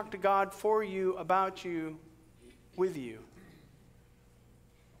they'll talk to God for you, about you, with you.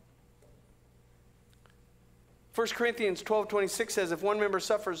 1 Corinthians 12:26 says, if one member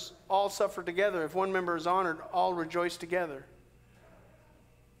suffers, all suffer together. If one member is honored, all rejoice together.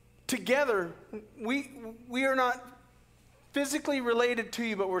 Together, we are not physically related to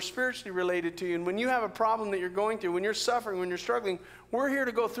you, but we're spiritually related to you. And when you have a problem that you're going through, when you're suffering, when you're struggling, we're here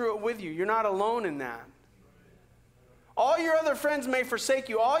to go through it with you. You're not alone in that. All your other friends may forsake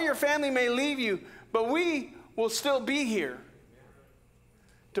you. All your family may leave you, but we will still be here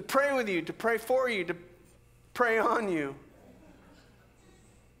to pray with you, to pray for you, to pray on you,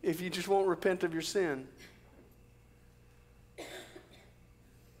 if you just won't repent of your sin.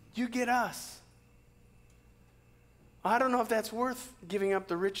 You get us. I don't know if that's worth giving up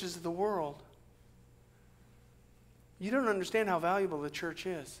the riches of the world. You don't understand how valuable the church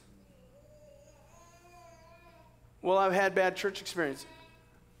is. Well, I've had bad church experience.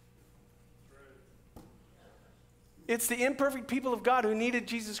 It's the imperfect people of God who needed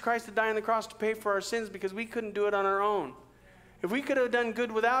Jesus Christ to die on the cross to pay for our sins because we couldn't do it on our own. If we could have done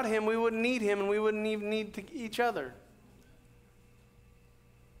good without him, we wouldn't need him and we wouldn't even need each other.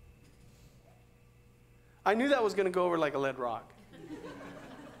 I knew that was going to go over like a lead rock.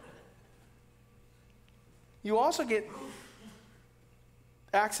 You also get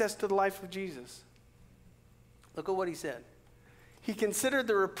access to the life of Jesus. Look at what he said. He considered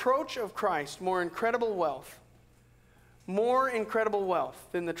the reproach of Christ more incredible wealth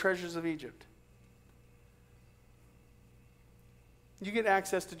than the treasures of Egypt. You get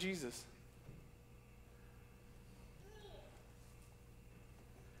access to Jesus.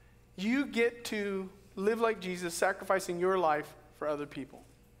 You get to live like Jesus, sacrificing your life for other people.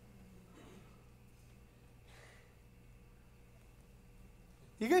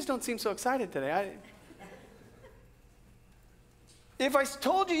 You guys don't seem so excited today. If I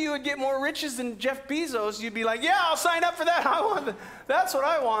told you you would get more riches than Jeff Bezos, you'd be like, yeah, I'll sign up for that. That's what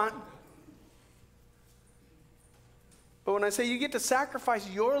I want. But when I say you get to sacrifice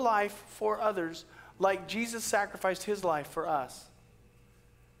your life for others like Jesus sacrificed his life for us,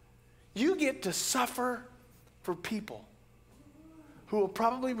 you get to suffer for people who will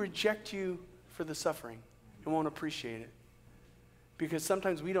probably reject you for the suffering and won't appreciate it. Because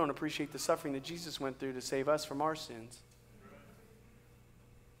sometimes we don't appreciate the suffering that Jesus went through to save us from our sins.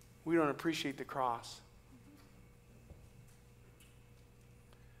 We don't appreciate the cross.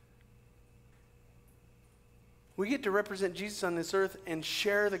 We get to represent Jesus on this earth and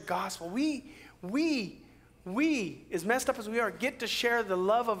share the gospel. We, as messed up as we are, get to share the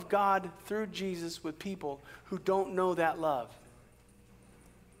love of God through Jesus with people who don't know that love.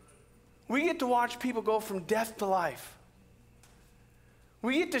 We get to watch people go from death to life.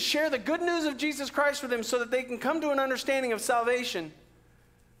 We get to share the good news of Jesus Christ with them so that they can come to an understanding of salvation.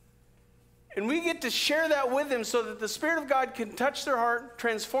 And we get to share that with them so that the Spirit of God can touch their heart,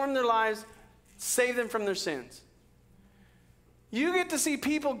 transform their lives, save them from their sins. You get to see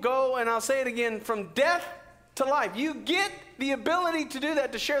people go, and I'll say it again, from death to life. You get the ability to do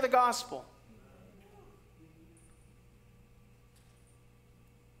that, to share the gospel.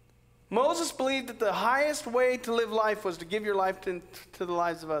 Moses believed that the highest way to live life was to give your life to the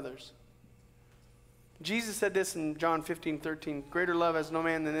lives of others. Jesus said this in John 15:13, greater love has no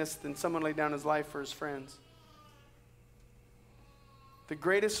man than this, than someone lay down his life for his friends. The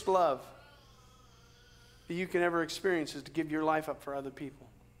greatest love that you can ever experience is to give your life up for other people.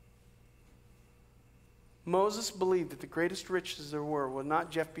 Moses believed that the greatest riches there were was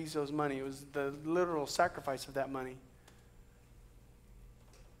not Jeff Bezos' money. It was the literal sacrifice of that money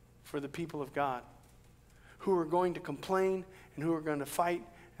for the people of God who are going to complain and who are going to fight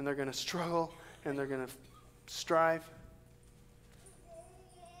and they're going to struggle and they're going to strive.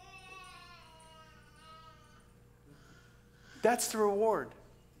 That's the reward.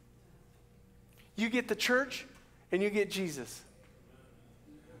 You get the church and you get Jesus.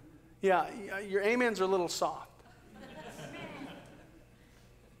 Yeah, your amens are a little soft.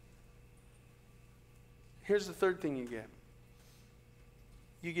 Here's the third thing you get.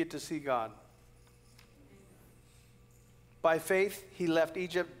 You get to see God. By faith, he left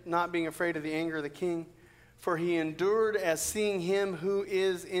Egypt, not being afraid of the anger of the king, for he endured as seeing him who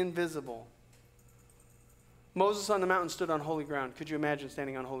is invisible. Moses on the mountain stood on holy ground. Could you imagine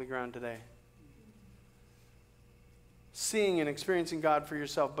standing on holy ground today? Seeing and experiencing God for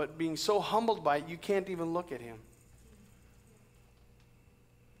yourself, but being so humbled by it, you can't even look at him.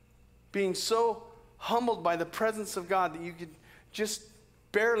 Being so humbled by the presence of God that you could just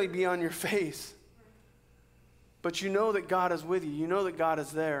barely be on your face. But you know that God is with you. You know that God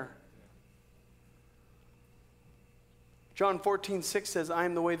is there. John 14:6 says, I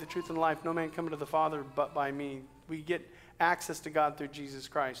am the way, the truth, and the life. No man cometh to the Father but by me. We get access to God through Jesus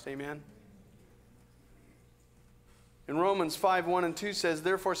Christ. Amen? In Romans 5:1 and 2 says,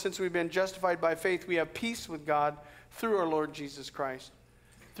 therefore, since we've been justified by faith, we have peace with God through our Lord Jesus Christ.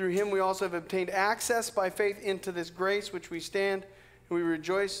 Through him we also have obtained access by faith into this grace which we stand, and we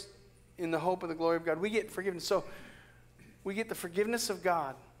rejoice in the hope of the glory of God. We get forgiveness. So we get the forgiveness of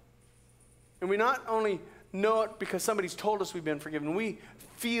God. And we not only know it because somebody's told us we've been forgiven. We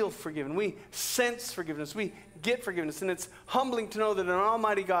feel forgiven. We sense forgiveness. We get forgiveness. And it's humbling to know that an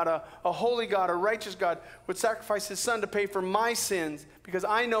almighty God, a holy God, a righteous God would sacrifice his son to pay for my sins because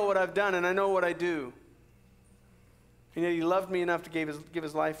I know what I've done and I know what I do. And yet he loved me enough to give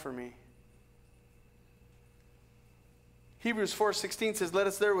his life for me. Hebrews 4:16 says, let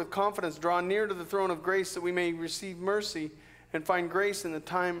us there with confidence draw near to the throne of grace that we may receive mercy and find grace in the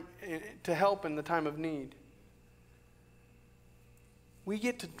time to help in the time of need. We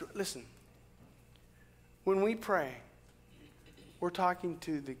get to, listen, when we pray, we're talking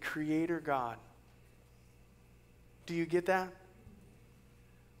to the Creator God. Do you get that?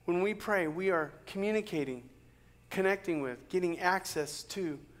 When we pray, we are communicating, connecting with, getting access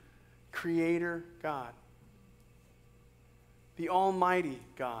to Creator God, the Almighty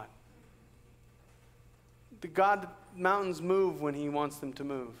God, the God that mountains move when he wants them to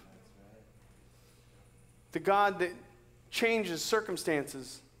move, the God that changes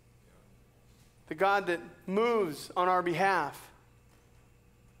circumstances, the God that moves on our behalf.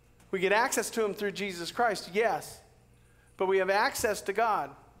 We get access to him through Jesus Christ, yes, but we have access to God.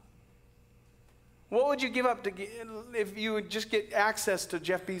 What would you give up to if you would just get access to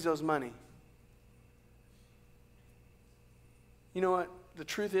Jeff Bezos' money? You know what? The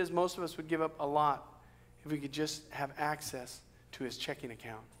truth is most of us would give up a lot if we could just have access to his checking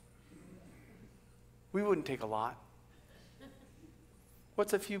account. We wouldn't take a lot.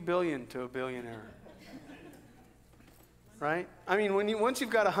 What's a few billion to a billionaire? Right? I mean, once you've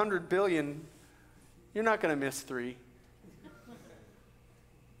got 100 billion, you're not going to miss 3.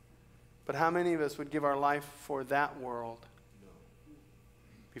 But how many of us would give our life for that world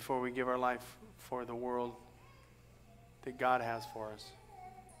before we give our life for the world that God has for us?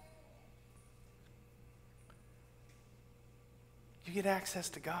 You get access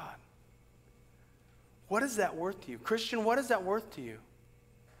to God. What is that worth to you? Christian, what is that worth to you?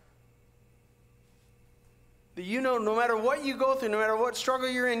 That you know no matter what you go through, no matter what struggle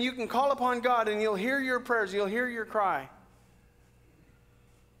you're in, you can call upon God and he'll hear your prayers, he'll hear your cry.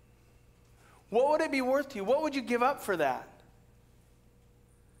 What would it be worth to you? What would you give up for that?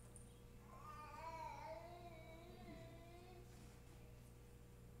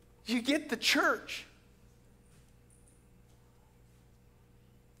 You get the church.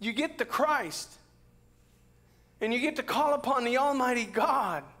 You get the Christ. And you get to call upon the Almighty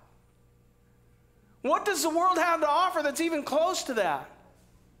God. What does the world have to offer that's even close to that?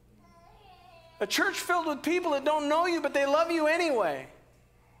 A church filled with people that don't know you, but they love you anyway.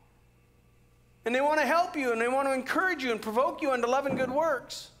 And they want to help you, and they want to encourage you and provoke you unto love and good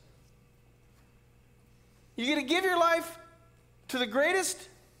works. You get to give your life to the greatest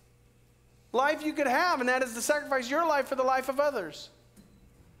life you could have, and that is to sacrifice your life for the life of others.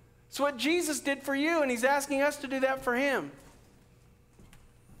 It's what Jesus did for you, and he's asking us to do that for him.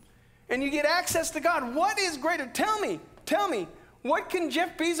 And you get access to God. What is greater? Tell me, what can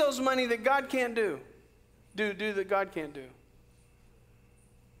Jeff Bezos' money that God can't do that God can't do?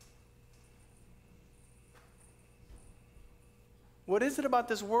 What is it about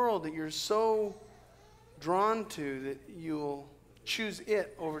this world that you're so drawn to that you'll choose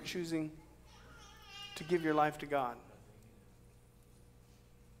it over choosing to give your life to God?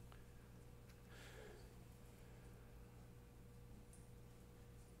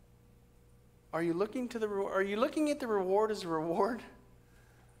 Are you looking at the reward as a reward?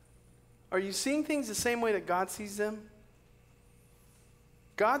 Are you seeing things the same way that God sees them?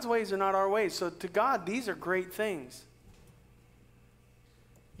 God's ways are not our ways. So to God, these are great things.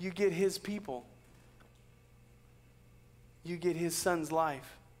 You get his people. You get his son's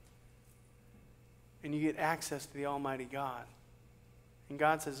life. And you get access to the Almighty God. And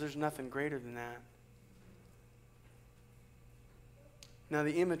God says there's nothing greater than that. Now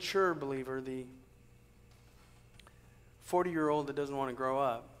the immature believer, the 40-year-old that doesn't want to grow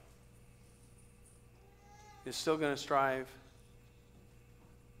up, is still going to strive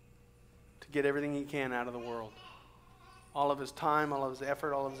to get everything he can out of the world. All of his time, all of his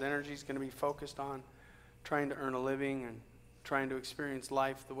effort, all of his energy is going to be focused on trying to earn a living and trying to experience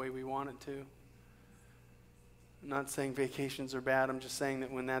life the way we want it to. I'm not saying vacations are bad. I'm just saying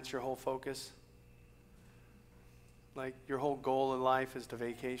that when that's your whole focus, like your whole goal in life is to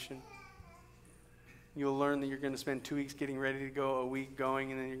vacation. You'll learn that you're going to spend 2 weeks getting ready to go, a week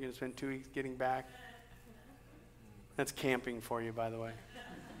going, and then you're going to spend 2 weeks getting back. That's camping for you, by the way.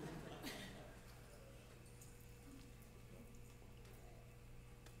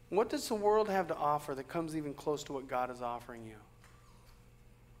 What does the world have to offer that comes even close to what God is offering you?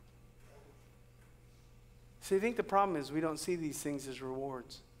 See, I think the problem is we don't see these things as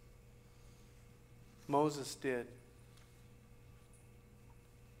rewards. Moses did.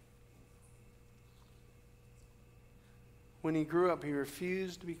 When he grew up, he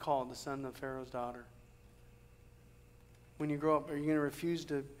refused to be called the son of Pharaoh's daughter. When you grow up, are you going to refuse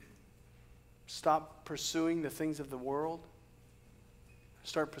to stop pursuing the things of the world?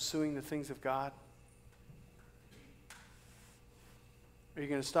 Start pursuing the things of God? Are you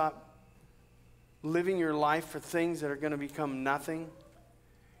going to stop living your life for things that are going to become nothing?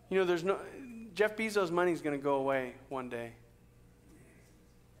 You know, Jeff Bezos' money is going to go away one day.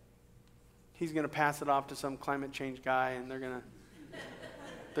 He's going to pass it off to some climate change guy, and they're going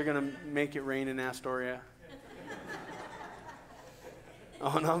to make it rain in Astoria.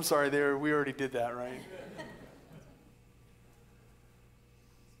 Oh, no, I'm sorry. We already did that, right?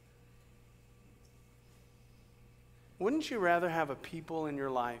 Wouldn't you rather have a people in your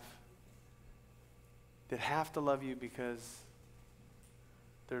life that have to love you because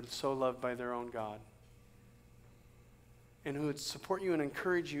they're so loved by their own God? And who would support you and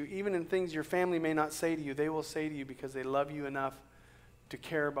encourage you, even in things your family may not say to you, they will say to you because they love you enough to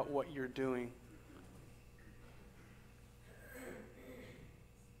care about what you're doing.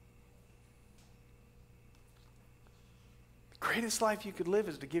 The greatest life you could live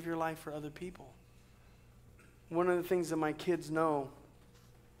is to give your life for other people. One of the things that my kids know,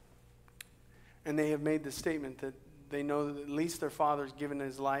 and they have made the statement that they know that at least their father's given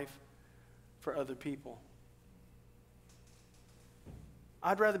his life for other people.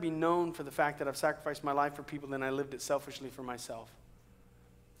 I'd rather be known for the fact that I've sacrificed my life for people than I lived it selfishly for myself.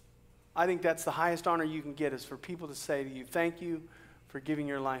 I think that's the highest honor you can get, is for people to say to you, thank you for giving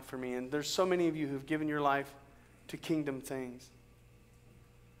your life for me. And there's so many of you who've given your life to kingdom things.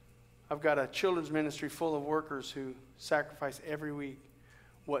 I've got a children's ministry full of workers who sacrifice every week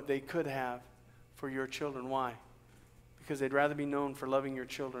what they could have for your children. Why? Because they'd rather be known for loving your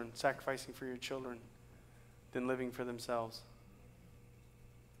children, sacrificing for your children, than living for themselves.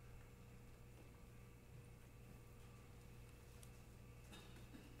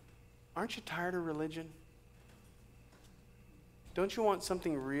 Aren't you tired of religion? Don't you want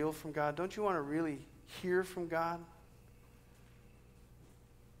something real from God? Don't you want to really hear from God?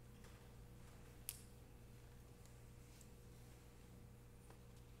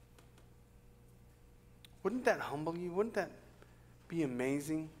 Wouldn't that humble you? Wouldn't that be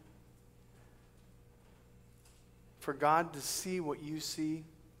amazing? For God to see what you see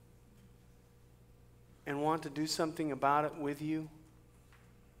and want to do something about it with you?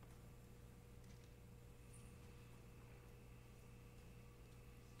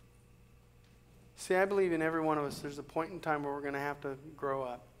 See, I believe in every one of us there's a point in time where we're going to have to grow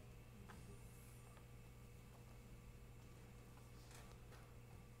up.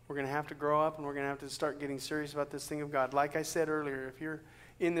 We're going to have to grow up, and we're going to have to start getting serious about this thing of God. Like I said earlier, if you're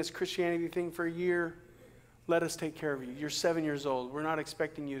in this Christianity thing for a year, let us take care of you. You're 7 years old. We're not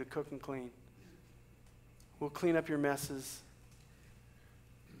expecting you to cook and clean. We'll clean up your messes.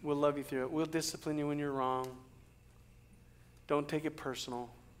 We'll love you through it. We'll discipline you when you're wrong. Don't take it personal.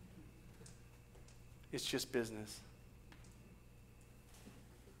 It's just business.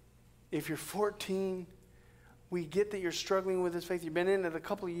 If you're 14, we get that you're struggling with this faith. You've been in it a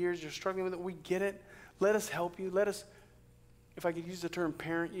couple of years. You're struggling with it. We get it. Let us help you. Let us, if I could use the term,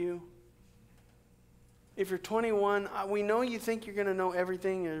 parent you. If you're 21, we know you think you're going to know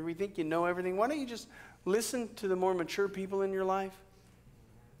everything, or we think you know everything. Why don't you just listen to the more mature people in your life?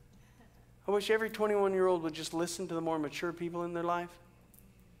 I wish every 21-year-old would just listen to the more mature people in their life.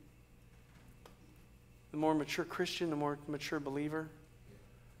 The more mature Christian, the more mature believer.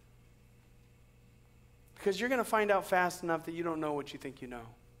 Because you're going to find out fast enough that you don't know what you think you know.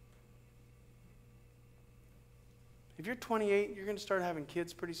 If you're 28, you're going to start having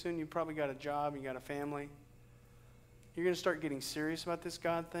kids pretty soon. You've probably got a job, you got a family. You're going to start getting serious about this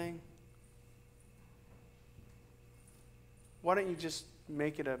God thing. Why don't you just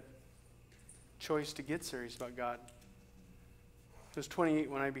make it a choice to get serious about God? I was 28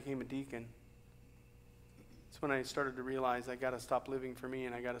 when I became a deacon. It's when I started to realize I got to stop living for me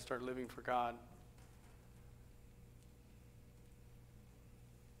and I got to start living for God.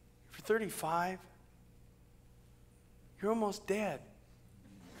 If you're 35, you're almost dead.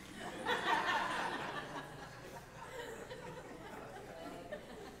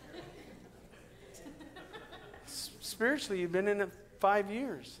 spiritually, you've been in it 5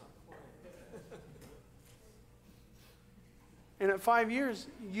 years. And at 5 years,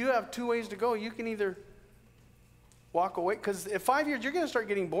 you have two ways to go. You can either walk away, because at 5 years, you're going to start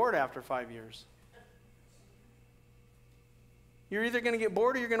getting bored after 5 years. You're either going to get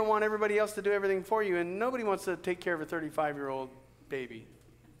bored or you're going to want everybody else to do everything for you, and nobody wants to take care of a 35-year-old baby.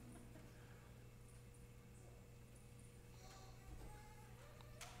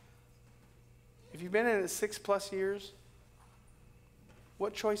 If you've been in it 6+ years,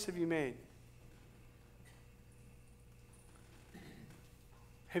 what choice have you made?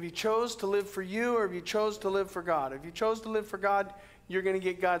 Have you chose to live for you, or have you chose to live for God? If you chose to live for God, you're going to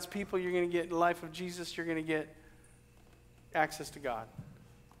get God's people, you're going to get the life of Jesus, you're going to get access to God.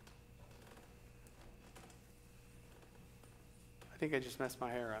 I think I just messed my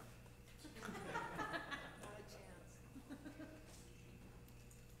hair up.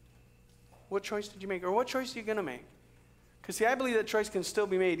 What choice did you make? Or what choice are you going to make? Because, see, I believe that choice can still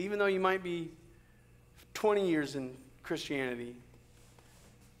be made, even though you might be 20 years in Christianity.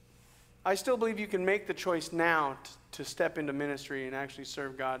 I still believe you can make the choice now to step into ministry and actually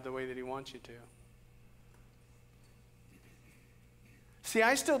serve God the way that He wants you to. See,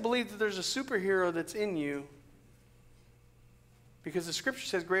 I still believe that there's a superhero that's in you, because the Scripture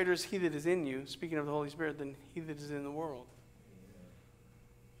says, greater is He that is in you, speaking of the Holy Spirit, than he that is in the world.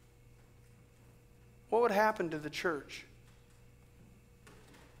 What would happen to the church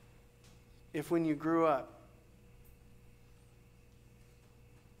if when you grew up,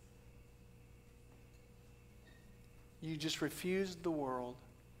 you just refused the world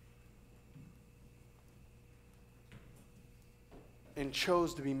and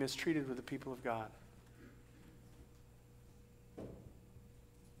chose to be mistreated with the people of God?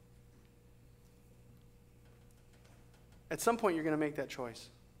 At some point, you're going to make that choice.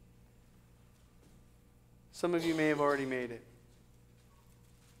 Some of you may have already made it.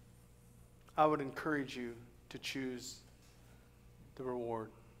 I would encourage you to choose the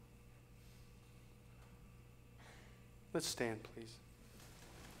reward. Let's stand, please.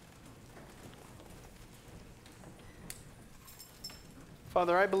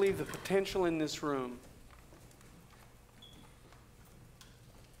 Father, I believe the potential in this room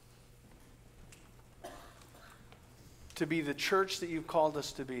to be the church that you've called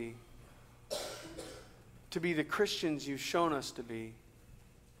us to be the Christians you've shown us to be,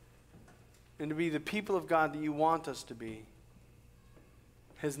 and to be the people of God that you want us to be,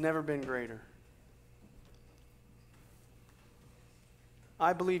 has never been greater.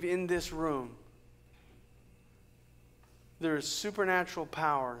 I believe in this room there is supernatural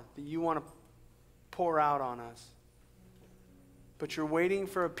power that you want to pour out on us. But you're waiting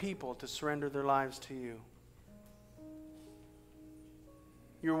for a people to surrender their lives to you.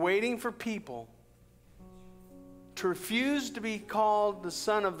 You're waiting for people to refuse to be called the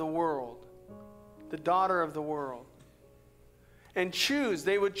son of the world, the daughter of the world, and choose.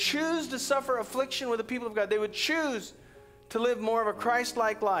 They would choose to suffer affliction with the people of God. They would choose to live more of a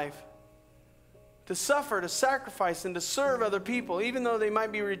Christ-like life, to suffer, to sacrifice, and to serve other people, even though they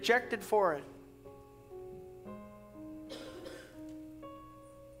might be rejected for it.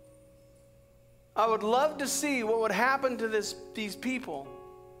 I would love to see what would happen to these people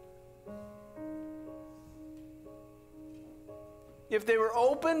if they were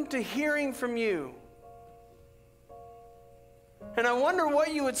open to hearing from you. And I wonder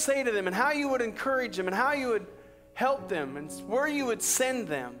what you would say to them, and how you would encourage them, and how you would help them, and where you would send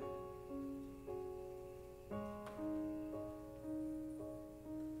them.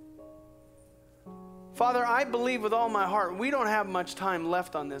 Father, I believe with all my heart we don't have much time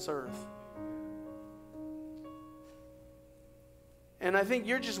left on this earth. And I think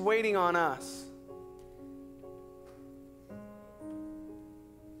you're just waiting on us.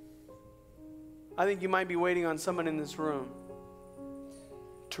 I think you might be waiting on someone in this room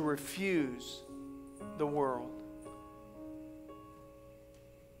to refuse the world.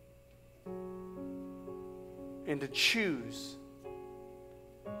 And to choose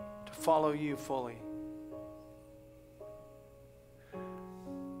to follow you fully.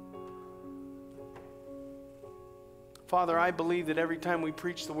 Father, I believe that every time we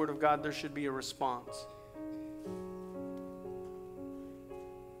preach the Word of God, there should be a response.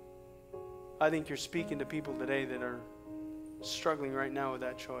 I think you're speaking to people today that are struggling right now with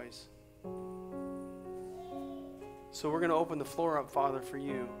that choice. So we're going to open the floor up, Father, for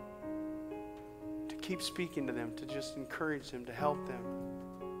you to keep speaking to them, to just encourage them, to help them,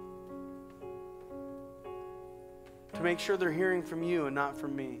 to make sure they're hearing from you and not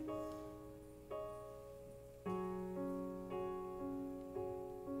from me.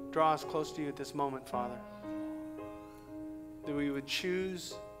 Draw us close to you at this moment, Father. that we would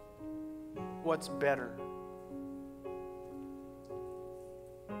choose what's better.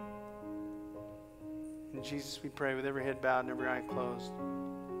 In Jesus, we pray with every head bowed and every eye closed.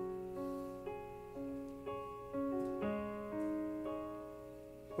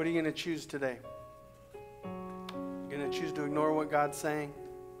 What are you going to choose today? You're going to choose to ignore what God's saying?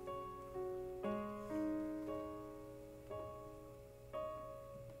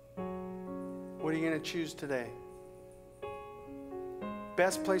 What are you going to choose today?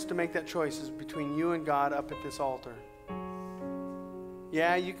 Best place to make that choice is between you and God up at this altar.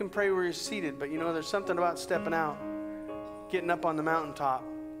 Yeah, you can pray where you're seated, but you know, there's something about stepping out, getting up on the mountaintop,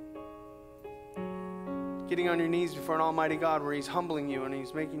 getting on your knees before an almighty God where He's humbling you and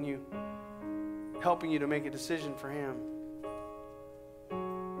He's making you, helping you to make a decision for Him.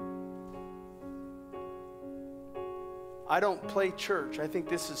 I don't play church. I think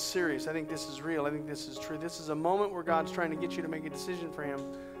this is serious. I think this is real. I think this is true. This is a moment where God's trying to get you to make a decision for Him.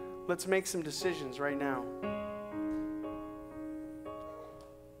 Let's make some decisions right now.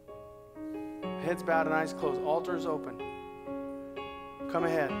 Heads bowed and eyes closed. Altar is open. Come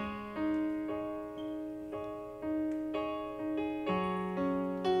ahead.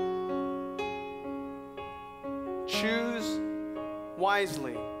 Choose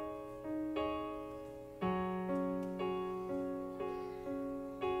wisely.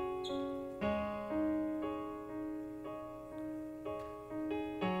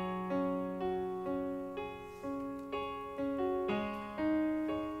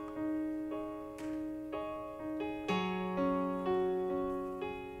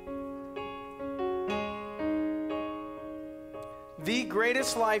 The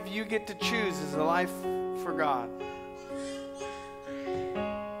greatest life you get to choose is a life for God.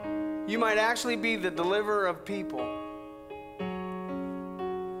 You might actually be the deliverer of people.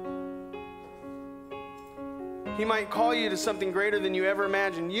 He might call you to something greater than you ever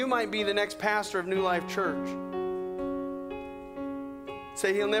imagined. You might be the next pastor of New Life Church.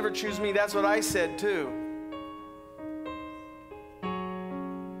 Say, He'll never choose me. That's what I said too.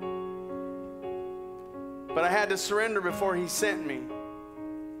 But I had to surrender before He sent me.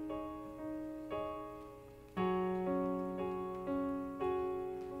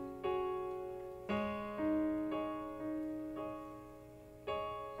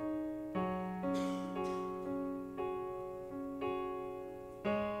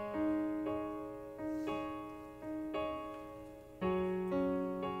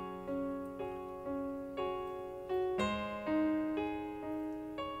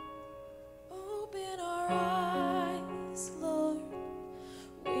 Open our eyes, Lord.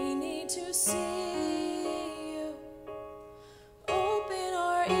 We need to see you. Open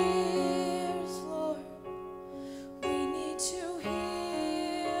our ears, Lord. We need to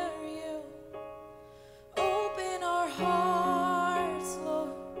hear you. Open our hearts,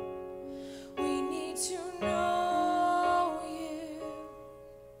 Lord. We need to know you.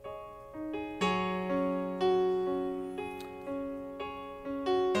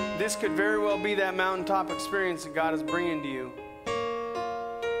 This could very well be that mountaintop experience that God is bringing to you.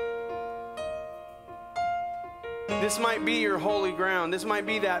 This might be your holy ground. This might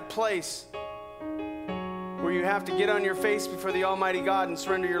be that place where you have to get on your face before the Almighty God and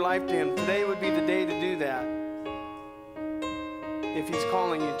surrender your life to Him. Today would be the day to do that, if He's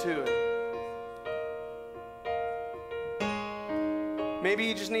calling you to it. Maybe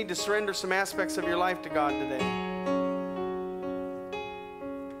you just need to surrender some aspects of your life to God today.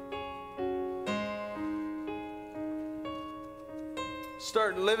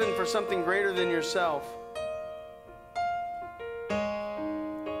 Start living for something greater than yourself. We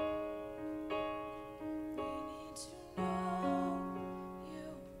need to know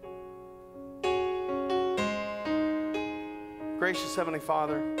you. Gracious Heavenly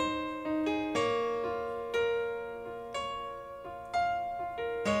Father,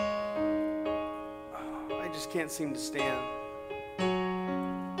 I just can't seem to stand.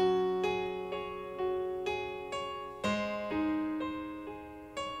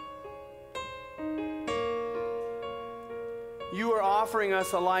 You are offering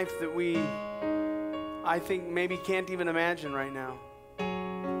us a life that we, I think, maybe can't even imagine right now.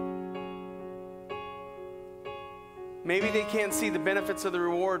 Maybe they can't see the benefits of the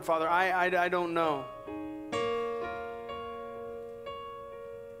reward, Father. I don't know.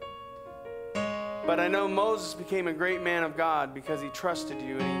 But I know Moses became a great man of God because he trusted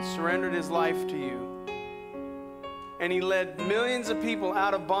you and he surrendered his life to you. And he led millions of people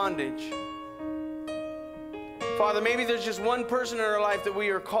out of bondage. Father, maybe there's just one person in our life that we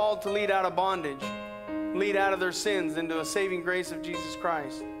are called to lead out of bondage, lead out of their sins into a saving grace of Jesus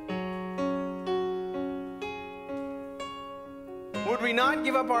Christ. Would we not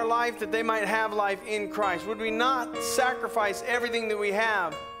give up our life that they might have life in Christ? Would we not sacrifice everything that we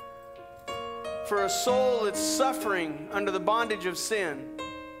have for a soul that's suffering under the bondage of sin?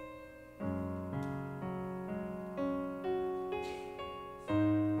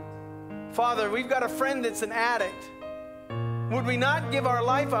 Father, we've got a friend that's an addict. Would we not give our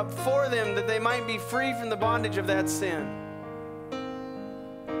life up for them that they might be free from the bondage of that sin?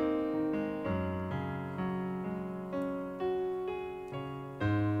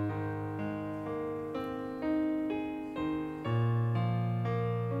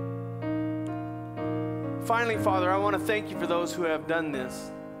 Finally, Father, I want to thank you for those who have done this.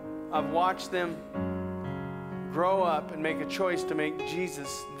 I've watched them grow up and make a choice to make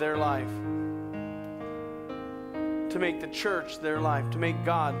Jesus their life, to make the church their life, to make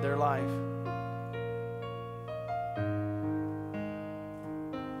God their life.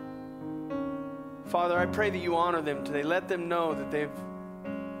 Father, I pray that you honor them today. Let them know that they've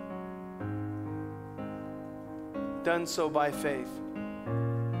done so by faith.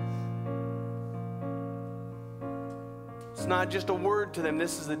 It's not just a word to them.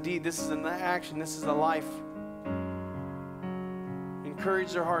 This is a deed. This is an action. This is a life.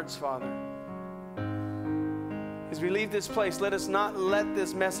 Encourage their hearts, Father. As we leave this place, let us not let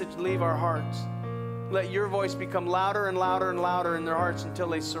this message leave our hearts. Let your voice become louder and louder and louder in their hearts until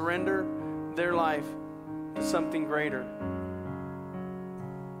they surrender their life to something greater.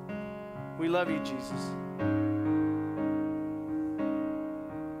 We love you, Jesus.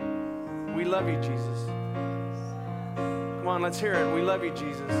 We love you, Jesus. Come on, let's hear it. We love you,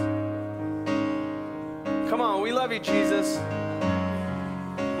 Jesus. Come on, we love you, Jesus.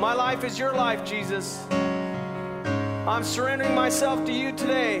 My life is your life, Jesus. I'm surrendering myself to you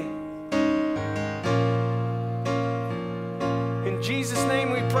today. In Jesus'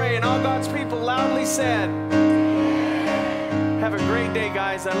 name we pray, and all God's people loudly said, have a great day,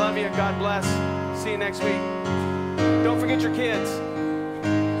 guys. I love you. God bless. See you next week. Don't forget your kids.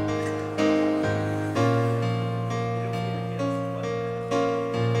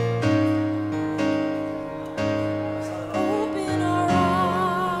 Open our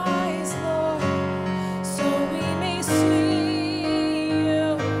eyes, Lord, so we may see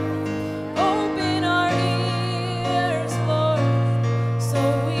you. Open our ears, Lord, so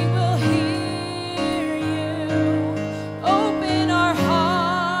we will hear you. Open our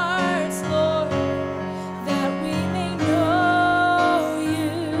hearts, Lord, that we may know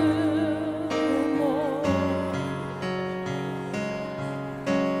you more.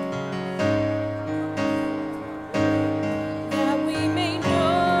 That we may know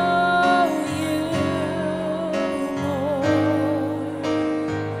you more.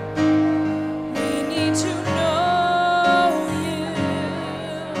 We need to know you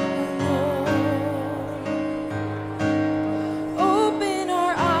more. Open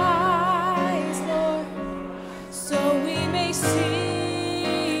our eyes, Lord, so we may see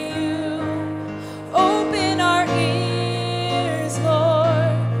you. Open our ears,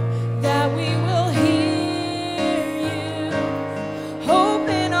 Lord, that we will hear you.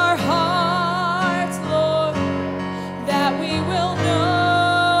 Open our hearts, Lord, that we will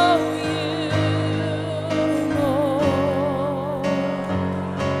know you more.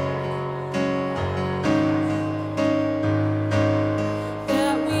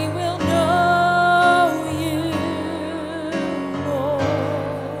 That we will know you more.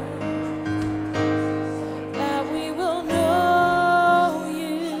 That we will know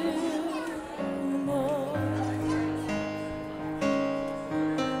you more.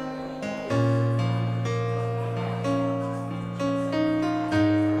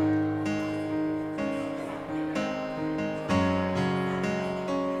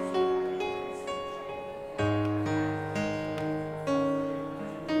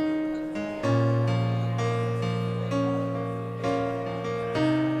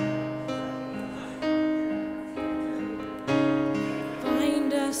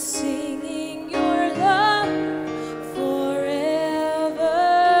 Find us singing your love forever.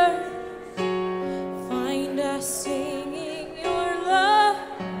 Find us singing